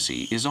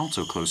pharmacy is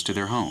also close to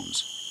their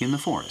homes, in the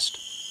forest.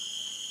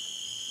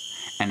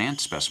 An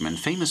ant specimen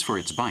famous for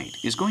its bite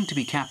is going to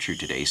be captured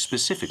today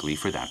specifically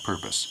for that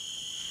purpose.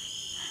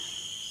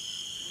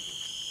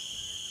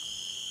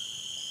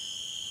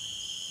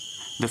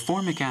 The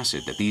formic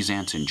acid that these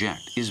ants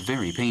inject is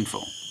very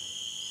painful,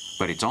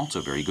 but it's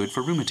also very good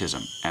for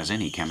rheumatism, as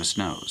any chemist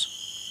knows.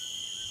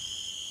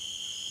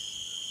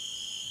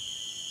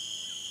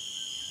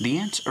 The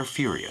ants are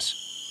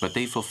furious, but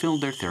they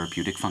fulfilled their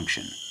therapeutic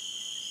function.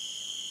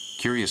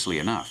 Curiously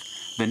enough,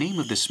 the name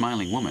of this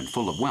smiling woman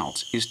full of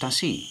welts is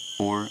Tassi,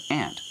 or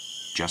ant,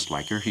 just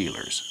like her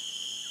healers.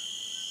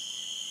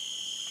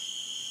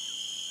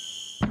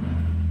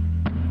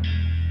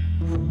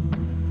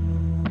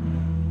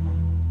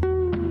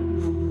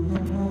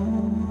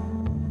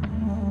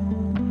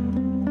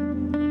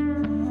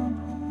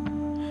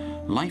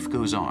 Life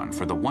goes on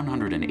for the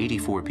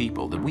 184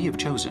 people that we have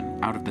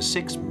chosen out of the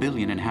 6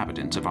 billion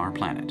inhabitants of our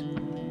planet.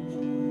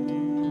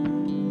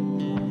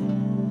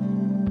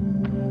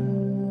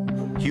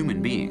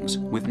 Human beings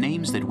with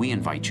names that we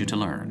invite you to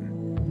learn.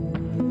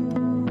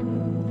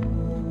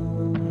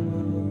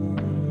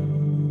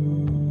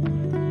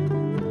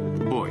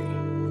 Boy,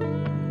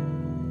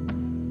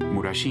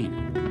 Murashin,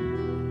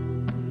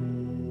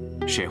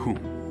 Shehum,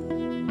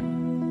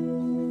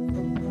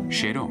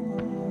 Shero,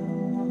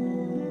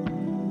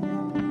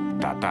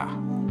 Tata,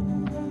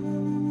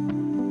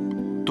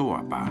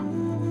 Toapa,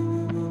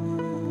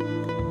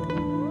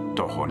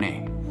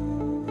 Tohone,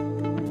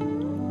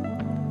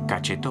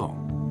 Cacheto,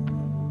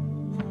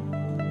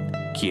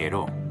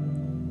 Quiero,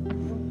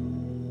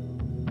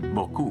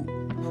 Boku,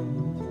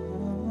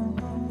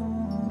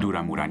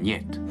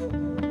 Duramuranyet,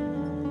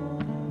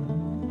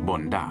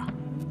 Bonda,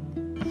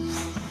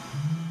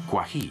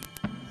 Kwahi,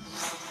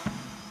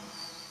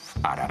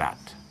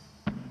 Ararat.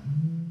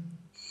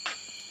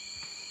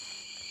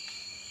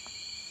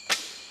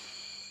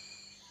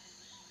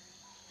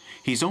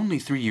 He's only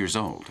 3 years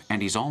old,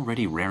 and he's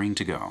already raring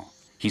to go.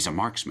 He's a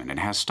marksman and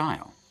has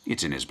style.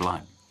 It's in his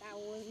blood.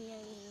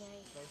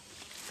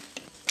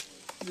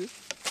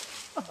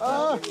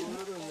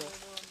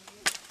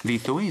 The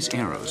Zo'é's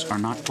arrows are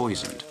not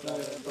poisoned.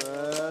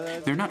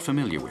 They're not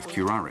familiar with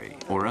curare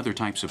or other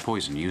types of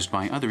poison used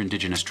by other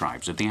indigenous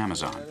tribes of the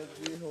Amazon.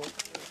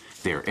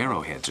 Their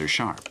arrowheads are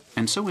sharp,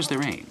 and so is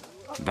their aim.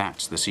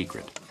 That's the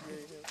secret.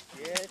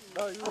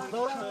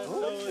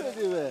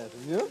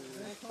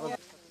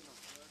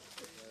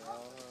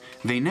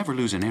 They never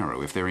lose an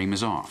arrow if their aim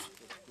is off.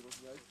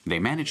 They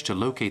manage to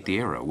locate the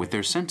arrow with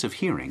their sense of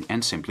hearing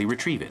and simply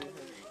retrieve it,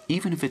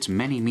 even if it's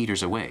many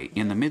meters away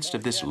in the midst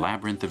of this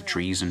labyrinth of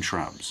trees and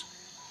shrubs.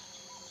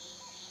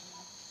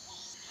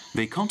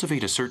 They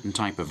cultivate a certain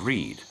type of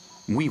reed,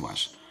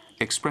 wiwas,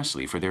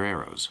 expressly for their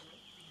arrows.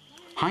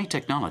 High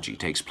technology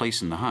takes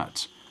place in the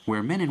huts,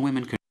 where men and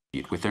women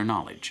contribute with their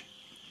knowledge.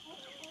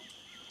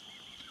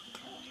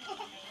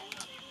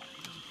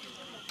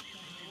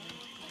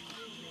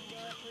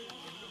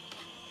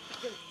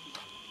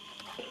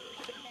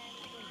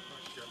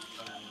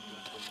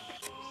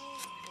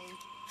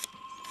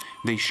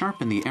 They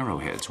sharpen the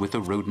arrowheads with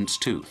a rodent's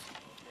tooth,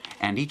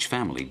 and each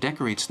family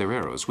decorates their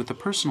arrows with a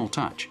personal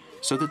touch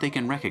so that they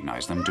can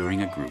recognize them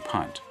during a group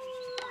hunt.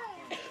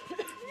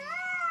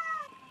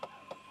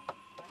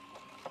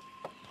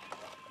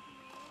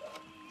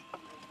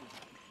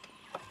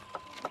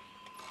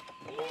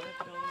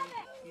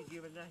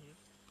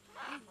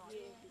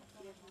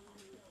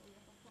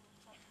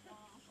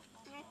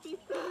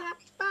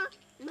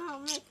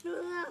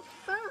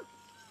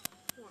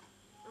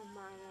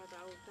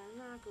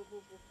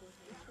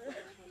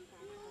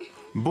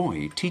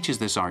 Boy teaches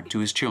this art to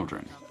his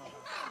children.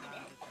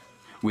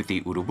 With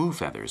the urubu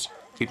feathers,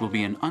 it will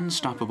be an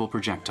unstoppable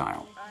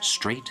projectile,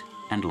 straight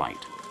and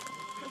light.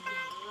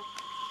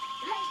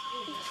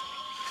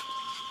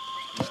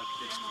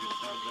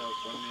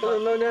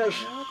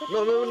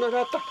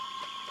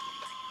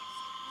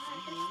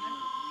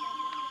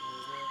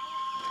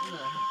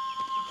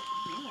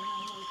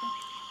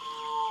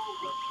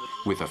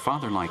 With a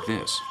father like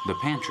this, the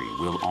pantry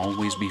will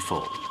always be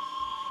full.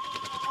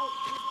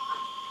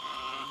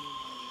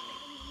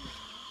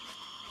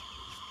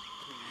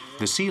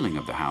 The ceiling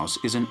of the house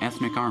is an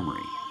ethnic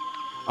armory.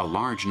 A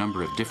large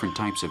number of different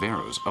types of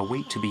arrows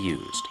await to be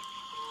used.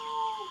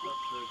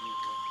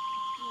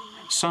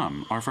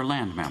 Some are for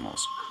land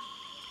mammals,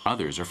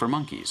 Others are for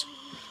monkeys.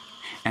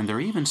 And there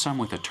are even some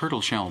with a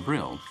turtle shell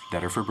brill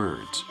that are for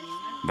birds.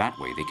 That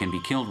way they can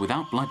be killed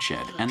without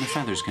bloodshed and the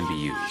feathers can be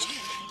used.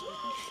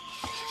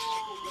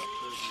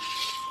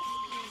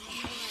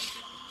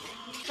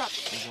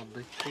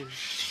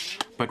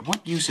 But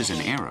what use is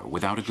an arrow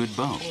without a good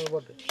bow?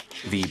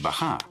 The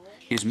baha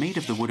is made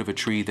of the wood of a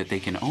tree that they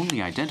can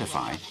only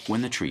identify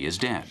when the tree is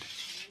dead.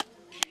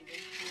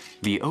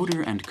 The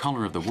odor and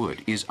color of the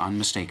wood is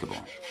unmistakable.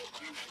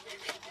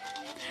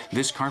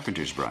 This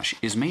carpenter's brush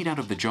is made out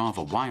of the jaw of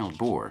a wild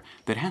boar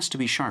that has to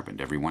be sharpened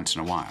every once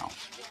in a while.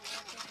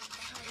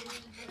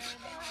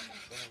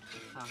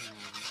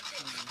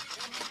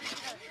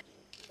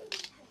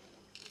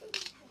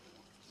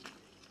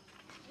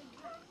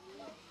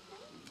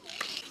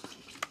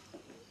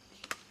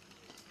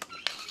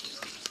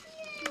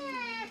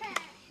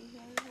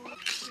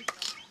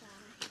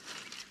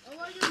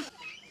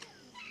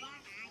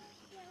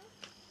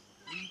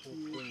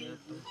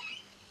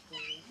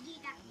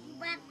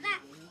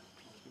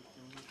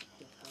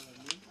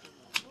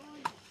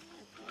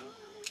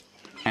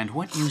 And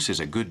what use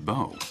is a good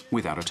bow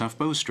without a tough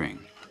bowstring?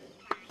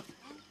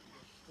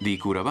 The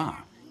kuraba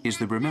is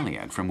the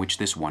bromeliad from which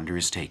this wonder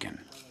is taken.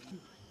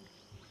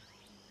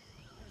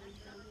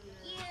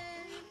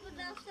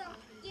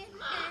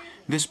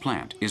 This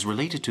plant is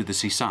related to the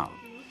sisal,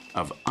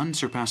 of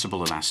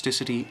unsurpassable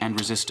elasticity and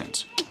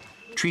resistance,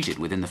 treated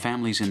within the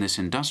families in this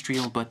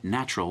industrial but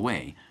natural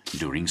way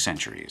during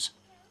centuries.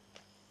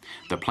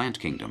 The plant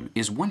kingdom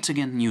is once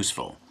again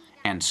useful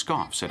and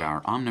scoffs at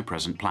our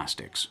omnipresent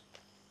plastics.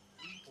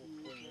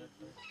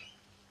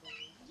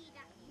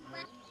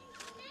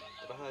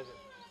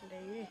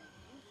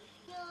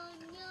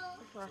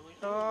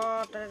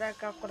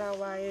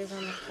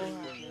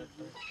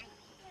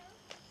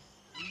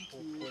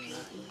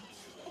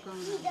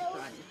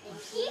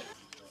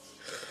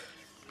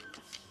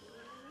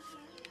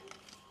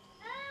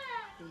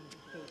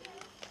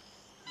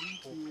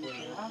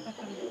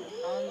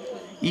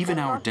 Even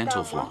our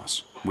dental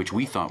floss, which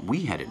we thought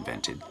we had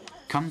invented,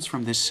 comes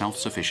from this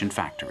self-sufficient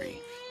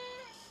factory.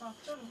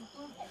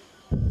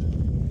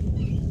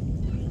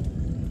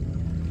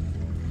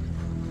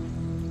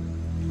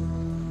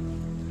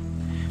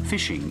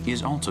 Fishing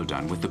is also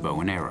done with the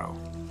bow and arrow.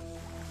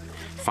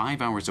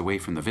 5 hours away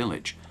from the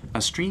village,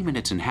 a stream and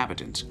its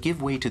inhabitants give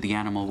way to the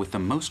animal with the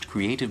most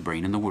creative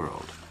brain in the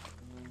world.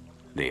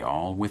 They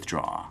all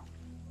withdraw.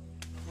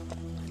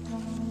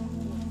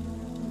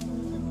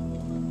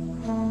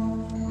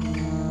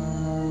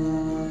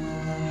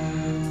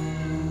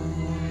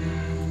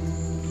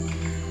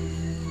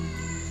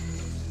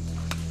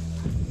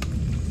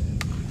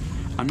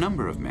 A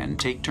number of men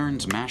take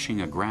turns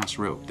mashing a grass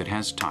rope that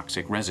has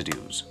toxic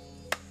residues.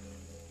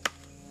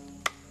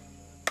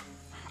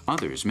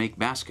 Others make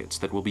baskets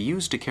that will be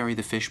used to carry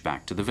the fish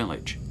back to the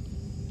village.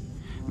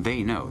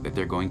 They know that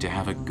they're going to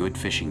have a good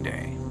fishing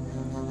day.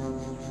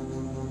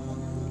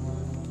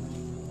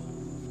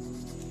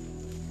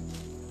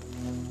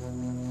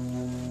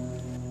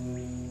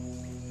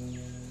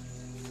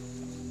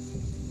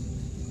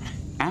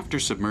 After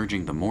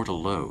submerging the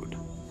mortal load,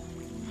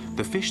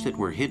 the fish that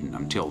were hidden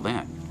until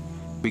then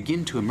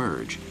begin to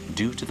emerge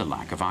due to the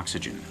lack of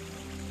oxygen.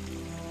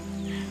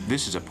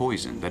 This is a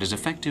poison that is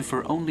effective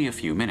for only a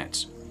few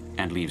minutes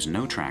and leaves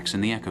no tracks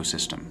in the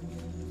ecosystem.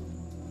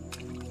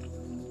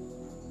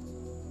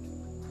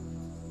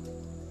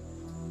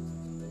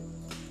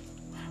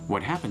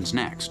 What happens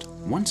next,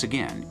 once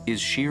again, is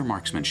sheer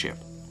marksmanship.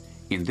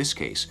 In this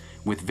case,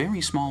 with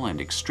very small and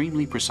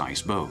extremely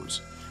precise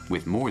bows,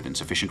 with more than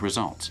sufficient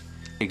results.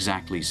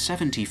 Exactly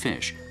 70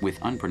 fish with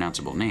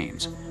unpronounceable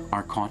names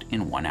are caught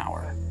in 1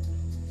 hour.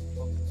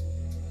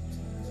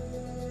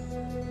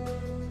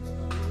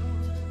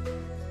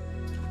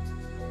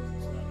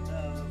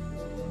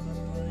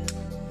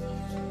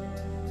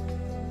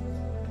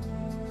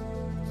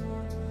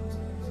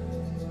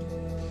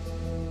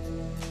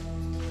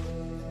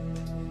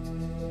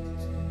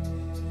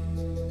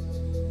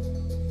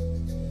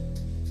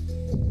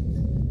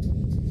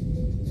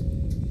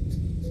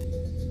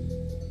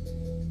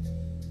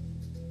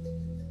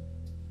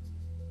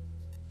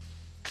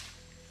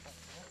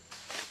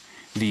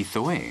 The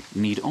Zo'é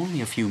need only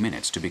a few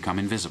minutes to become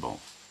invisible.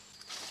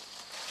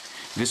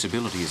 This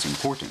ability is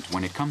important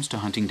when it comes to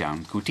hunting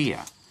down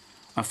cutia,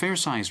 a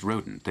fair-sized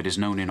rodent that is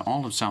known in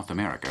all of South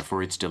America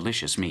for its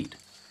delicious meat.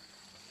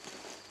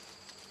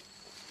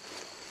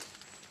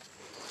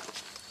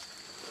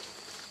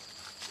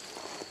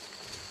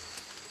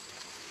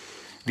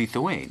 The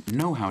Zo'é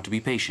know how to be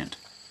patient,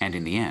 and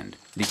in the end,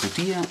 the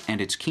cutia and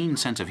its keen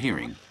sense of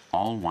hearing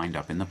all wind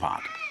up in the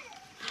pot.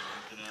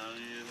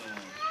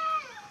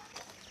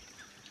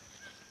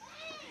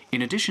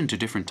 In addition to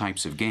different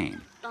types of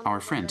game, our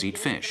friends eat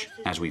fish,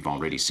 as we've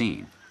already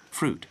seen,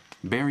 fruit,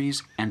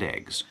 berries, and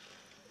eggs.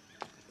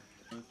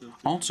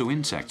 Also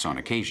insects on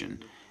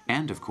occasion,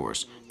 and of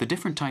course, the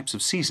different types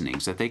of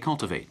seasonings that they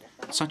cultivate,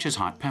 such as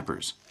hot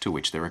peppers, to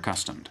which they're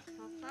accustomed.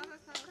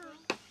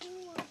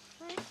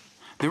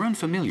 They're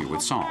unfamiliar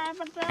with salt,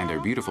 and their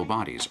beautiful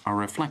bodies are a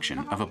reflection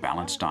of a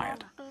balanced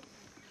diet.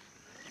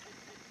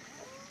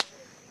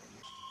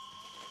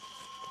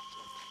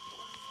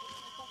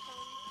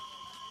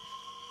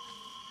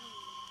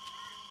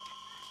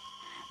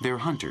 They're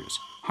hunters,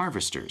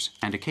 harvesters,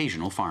 and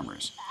occasional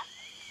farmers.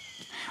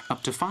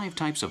 Up to 5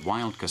 types of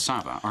wild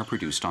cassava are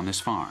produced on this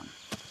farm.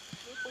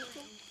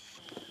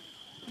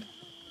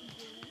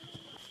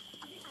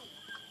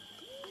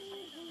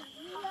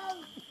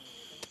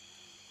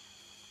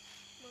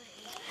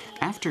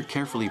 After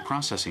carefully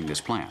processing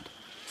this plant,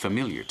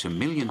 familiar to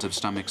millions of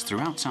stomachs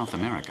throughout South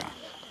America,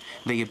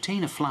 they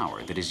obtain a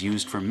flour that is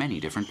used for many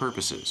different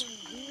purposes.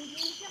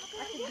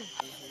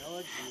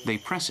 They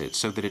press it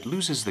so that it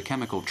loses the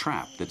chemical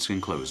trap that's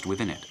enclosed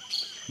within it,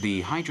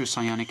 the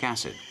hydrocyanic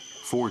acid,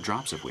 4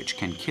 drops of which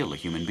can kill a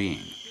human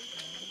being.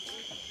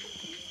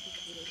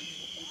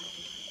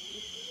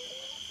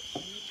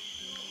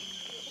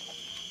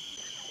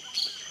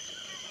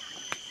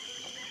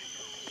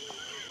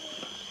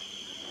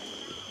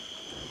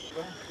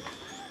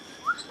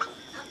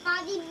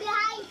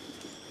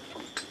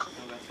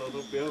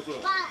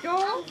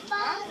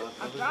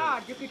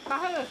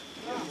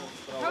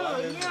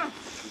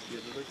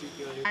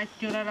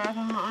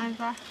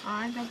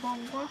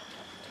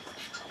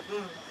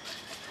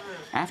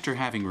 After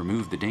having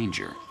removed the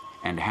danger,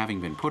 and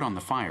having been put on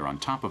the fire on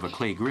top of a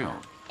clay grill,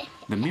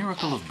 the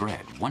miracle of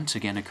bread once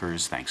again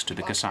occurs thanks to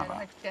the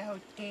cassava.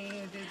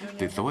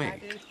 The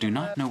Zo'é do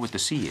not know what the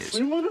sea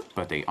is,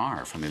 but they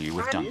are familiar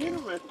with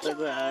dunking.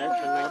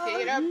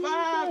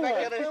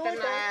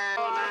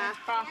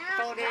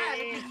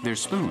 Their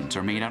spoons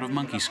are made out of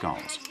monkey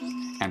skulls,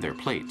 and their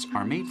plates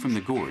are made from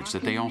the gourds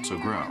that they also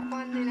grow,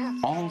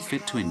 all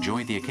fit to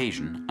enjoy the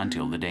occasion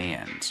until the day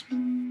ends.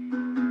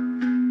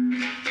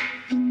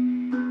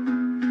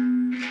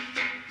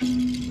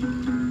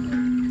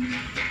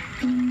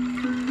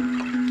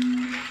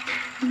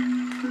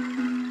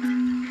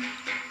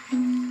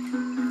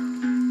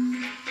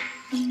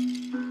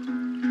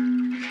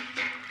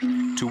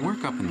 To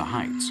work up in the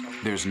heights,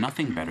 there's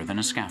nothing better than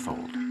a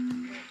scaffold.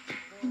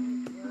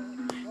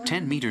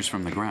 10 meters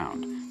from the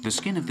ground, the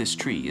skin of this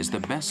tree is the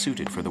best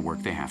suited for the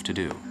work they have to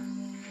do.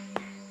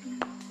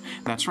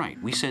 That's right,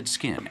 we said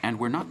skin, and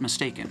we're not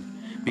mistaken,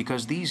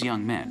 because these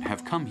young men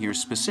have come here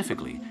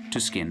specifically to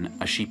skin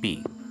a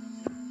sheepy.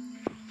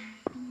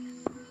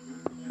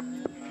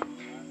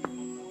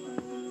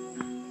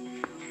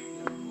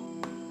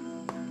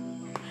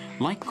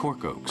 Like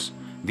cork oaks,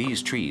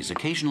 these trees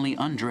occasionally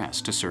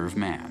undress to serve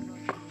man.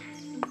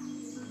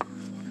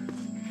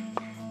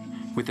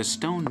 With a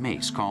stone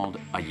mace called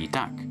a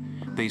yitak,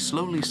 they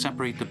slowly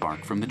separate the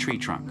bark from the tree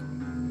trunk.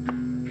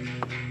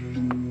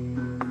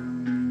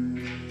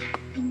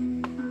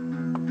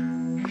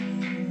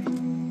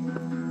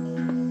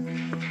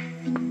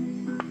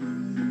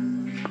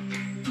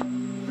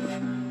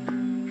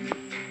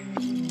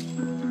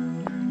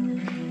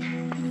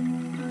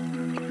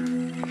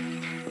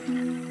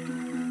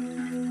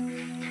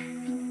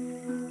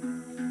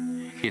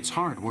 It's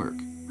hard work,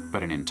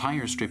 but an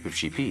entire strip of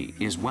sheepy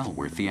is well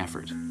worth the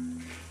effort.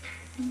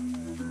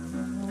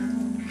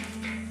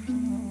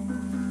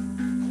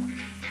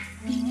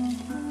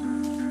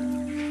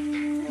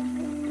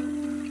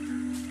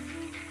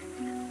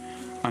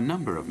 A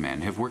number of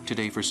men have worked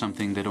today for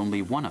something that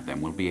only one of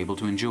them will be able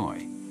to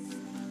enjoy.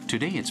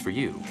 Today it's for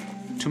you,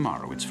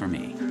 tomorrow it's for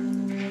me.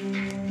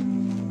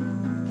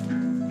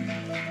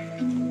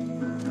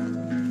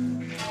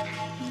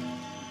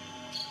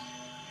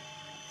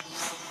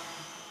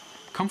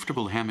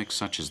 Comfortable hammocks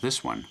such as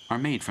this one are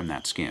made from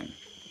that skin.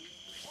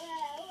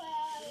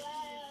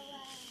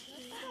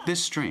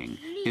 This string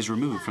is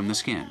removed from the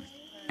skin,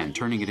 and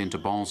turning it into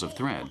balls of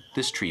thread,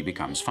 this tree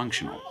becomes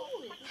functional.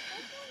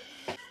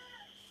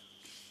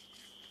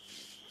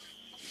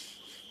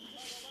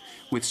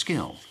 With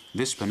skill,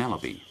 this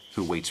Penelope,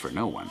 who waits for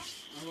no one,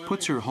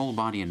 puts her whole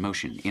body in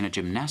motion in a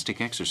gymnastic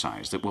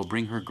exercise that will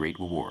bring her great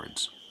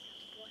rewards.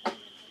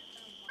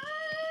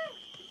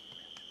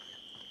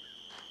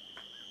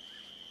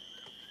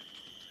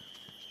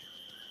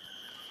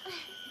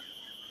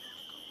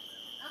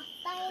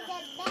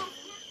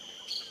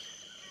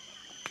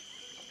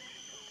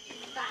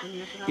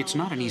 It's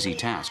not an easy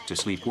task to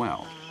sleep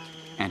well,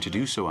 and to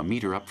do so a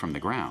meter up from the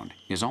ground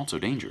is also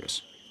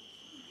dangerous.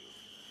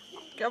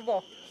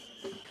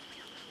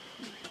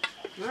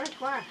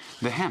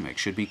 The hammock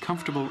should be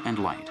comfortable and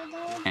light,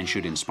 and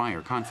should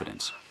inspire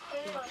confidence.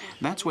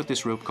 That's what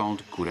this rope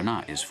called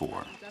kurana is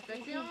for.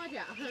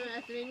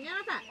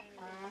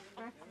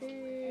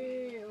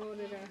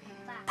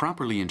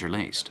 Properly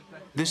interlaced,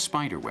 this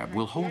spider web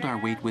will hold our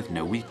weight with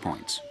no weak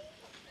points.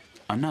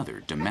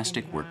 Another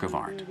domestic work of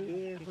art.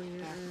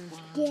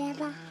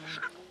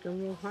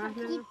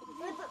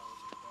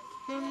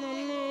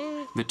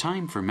 The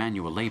time for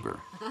manual labor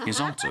is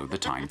also the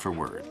time for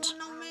words.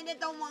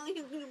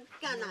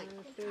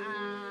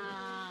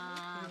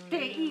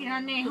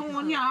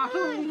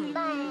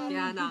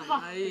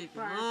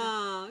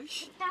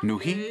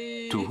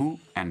 Nuhi, Tuhu,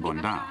 and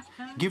Bonda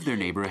give their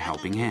neighbor a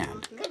helping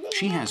hand.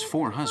 She has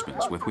 4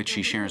 husbands with which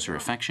she shares her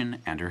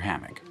affection and her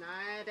hammock.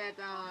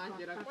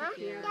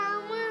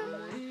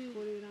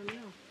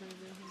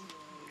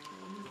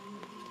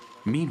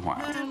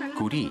 Meanwhile,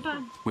 Kuri,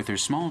 with her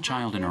small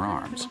child in her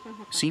arms,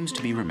 seems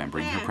to be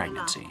remembering her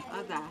pregnancy.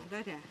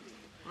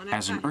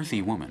 As an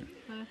earthy woman,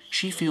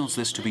 she feels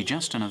this to be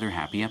just another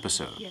happy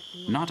episode,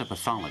 not a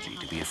pathology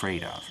to be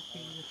afraid of.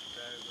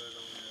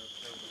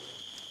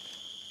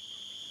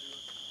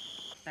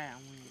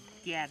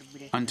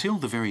 Until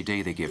the very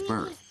day they give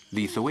birth,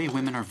 the Zo'é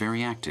women are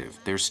very active.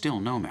 They're still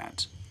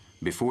nomads.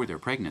 Before their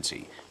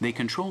pregnancy, they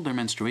control their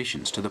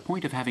menstruations to the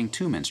point of having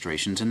 2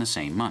 menstruations in the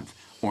same month,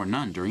 or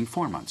none during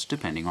 4 months,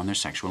 depending on their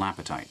sexual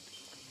appetite.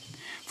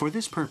 For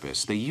this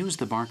purpose, they use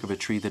the bark of a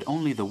tree that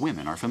only the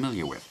women are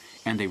familiar with,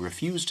 and they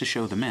refuse to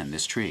show the men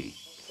this tree.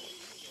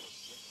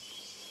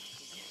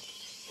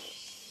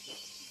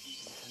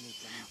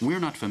 We're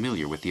not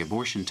familiar with the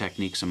abortion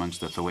techniques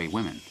amongst the Zo'é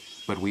women,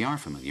 but we are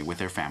familiar with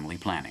their family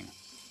planning.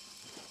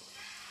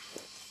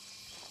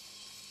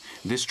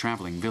 This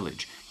traveling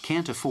village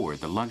can't afford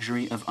the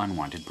luxury of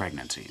unwanted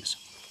pregnancies.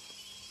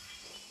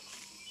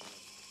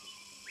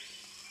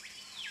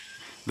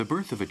 The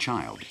birth of a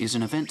child is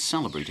an event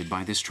celebrated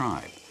by this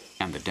tribe,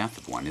 and the death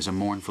of one is a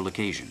mournful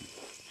occasion.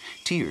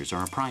 Tears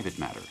are a private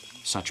matter.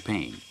 Such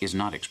pain is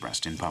not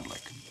expressed in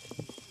public.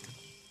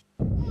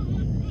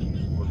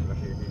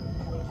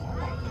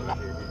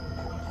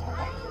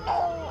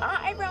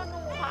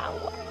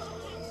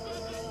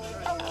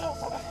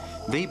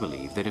 They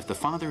believe that if the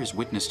father is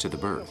witness to the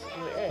birth,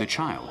 the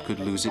child could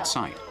lose its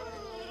sight.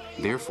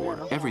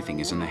 Therefore,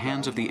 everything is in the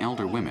hands of the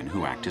elder women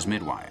who act as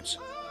midwives.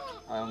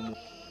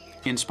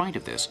 In spite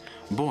of this,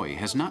 Boy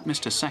has not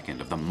missed a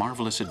second of the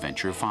marvelous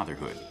adventure of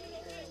fatherhood.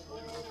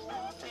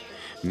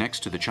 Next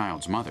to the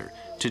child's mother,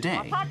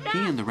 today, he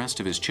and the rest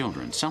of his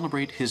children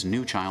celebrate his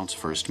new child's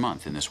first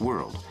month in this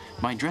world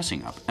by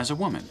dressing up as a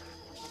woman.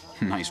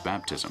 Nice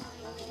baptism.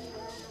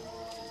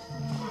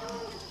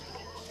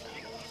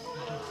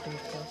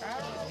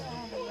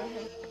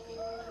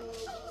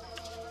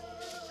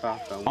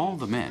 All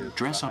the men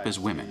dress up as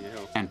women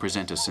and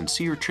present a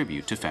sincere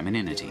tribute to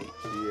femininity.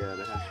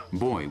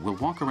 Boy will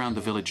walk around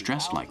the village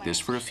dressed like this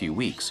for a few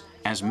weeks,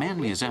 as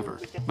manly as ever,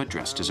 but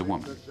dressed as a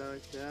woman.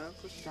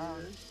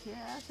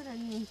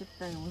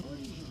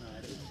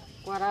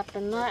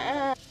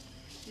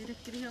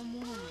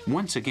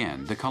 Once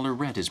again, the color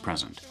red is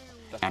present,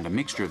 and a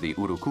mixture of the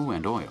uruku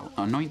and oil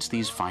anoints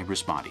these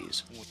fibrous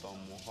bodies.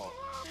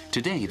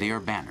 Today they are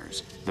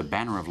banners, the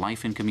banner of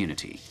life and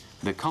community,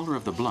 the color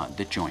of the blood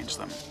that joins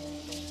them.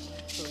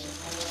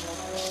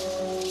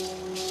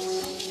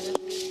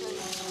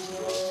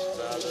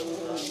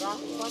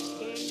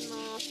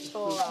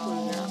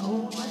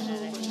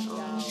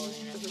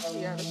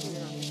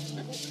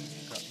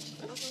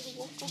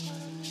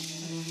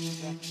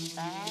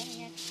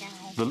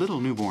 The little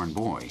newborn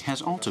boy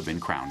has also been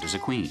crowned as a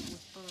queen.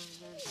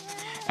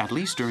 At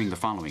least during the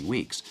following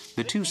weeks,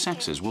 the two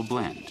sexes will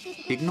blend,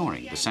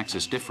 ignoring the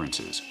sexist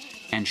differences,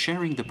 and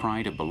sharing the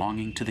pride of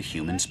belonging to the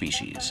human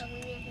species.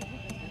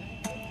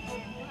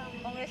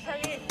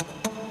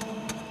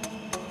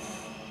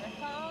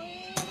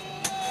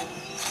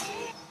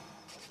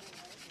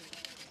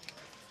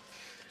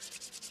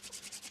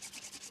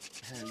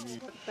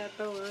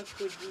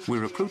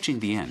 We're approaching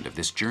the end of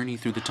this journey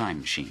through the time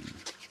machine.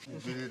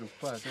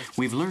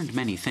 We've learned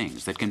many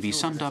things that can be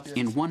summed up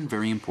in one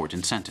very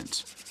important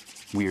sentence.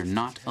 We're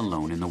not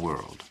alone in the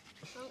world.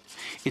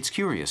 It's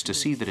curious to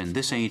see that in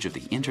this age of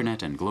the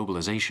internet and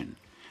globalization,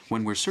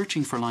 when we're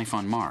searching for life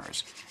on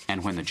Mars,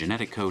 and when the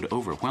genetic code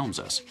overwhelms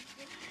us,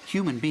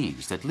 human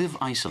beings that live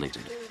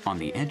isolated on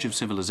the edge of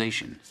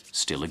civilization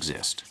still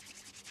exist.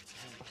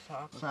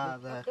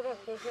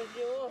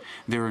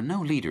 There are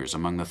no leaders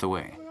among the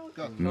Zo'é.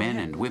 Men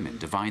and women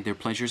divide their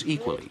pleasures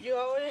equally,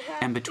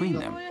 and between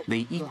them,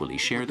 they equally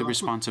share the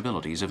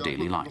responsibilities of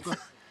daily life.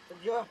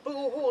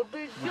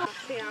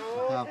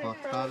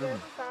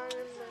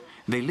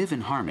 They live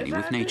in harmony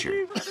with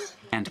nature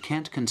and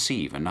can't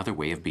conceive another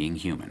way of being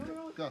human.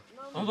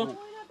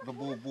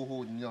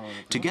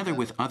 Together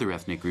with other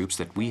ethnic groups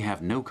that we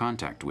have no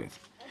contact with,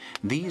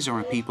 these are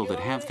a people that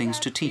have things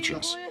to teach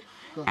us,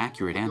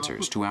 accurate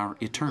answers to our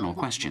eternal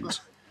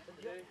questions.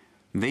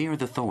 They are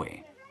the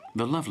Zo'é,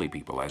 the lovely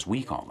people as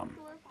we call them,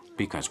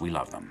 because we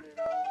love them.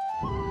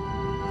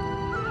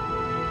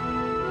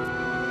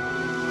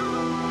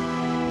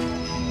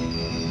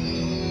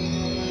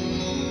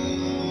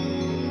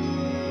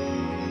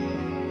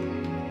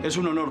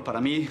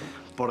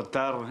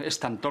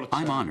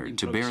 I'm honored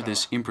to bear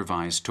this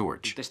improvised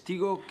torch,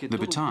 the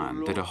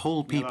baton that a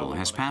whole people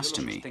has passed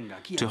to me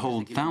to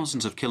hold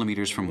thousands of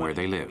kilometers from where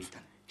they live,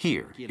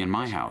 here in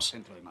my house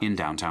in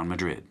downtown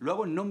Madrid.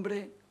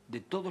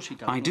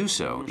 I do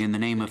so in the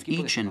name of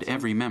each and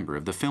every member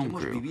of the film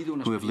crew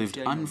who have lived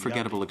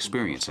unforgettable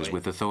experiences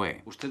with the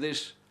Zo'é.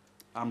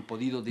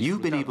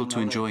 You've been able to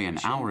enjoy an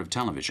hour of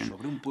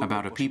television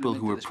about a people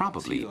who are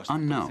probably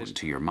unknown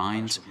to your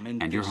minds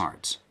and your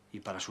hearts.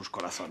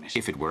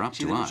 If it were up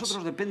to us,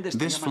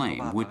 this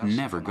flame would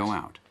never go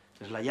out.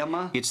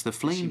 It's the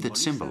flame that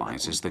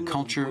symbolizes the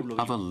culture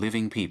of a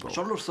living people,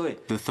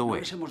 the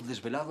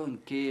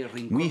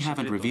Zo'é. We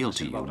haven't revealed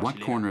to you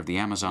what corner of the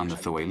Amazon the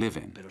Zo'é live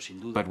in,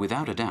 but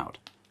without a doubt,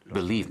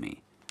 believe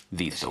me,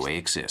 the Zo'é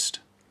exist.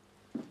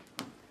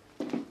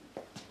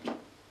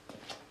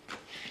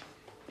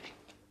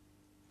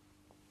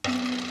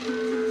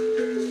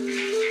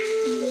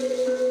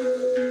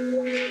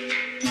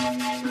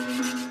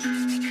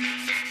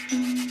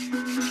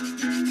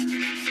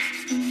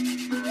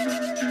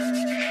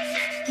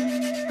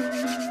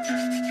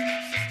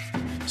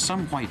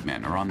 Some white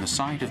men are on the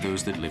side of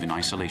those that live in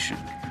isolation.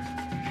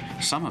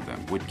 Some of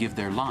them would give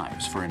their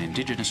lives for an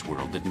indigenous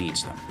world that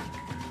needs them.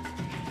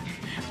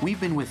 We've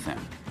been with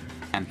them,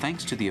 and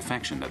thanks to the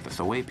affection that the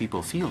Zo'é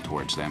people feel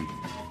towards them,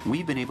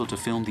 we've been able to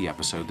film the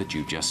episode that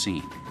you've just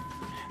seen.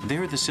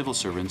 They're the civil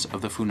servants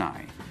of the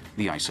Funai,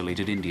 the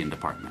isolated Indian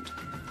department.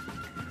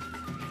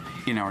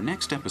 In our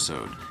next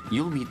episode,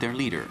 you'll meet their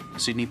leader,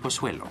 Sidney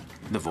Pozuelo,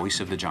 the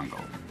voice of the jungle.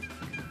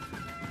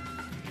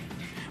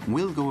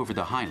 We'll go over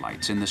the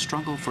highlights in the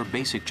struggle for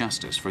basic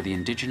justice for the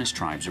indigenous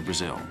tribes of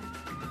Brazil.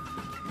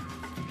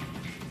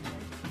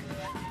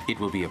 It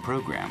will be a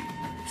program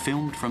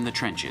filmed from the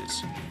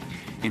trenches,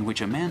 in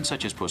which a man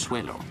such as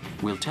Pozuelo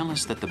will tell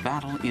us that the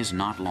battle is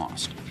not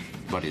lost,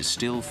 but is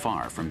still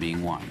far from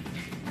being won.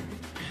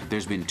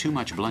 There's been too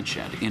much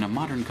bloodshed in a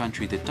modern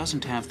country that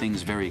doesn't have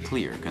things very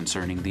clear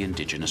concerning the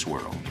indigenous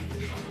world.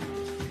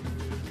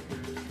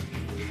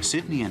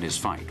 Sidney and his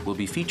fight will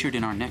be featured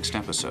in our next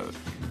episode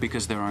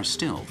because there are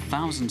still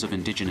thousands of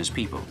indigenous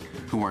people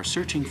who are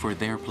searching for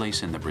their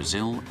place in the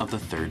Brazil of the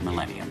third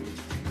millennium.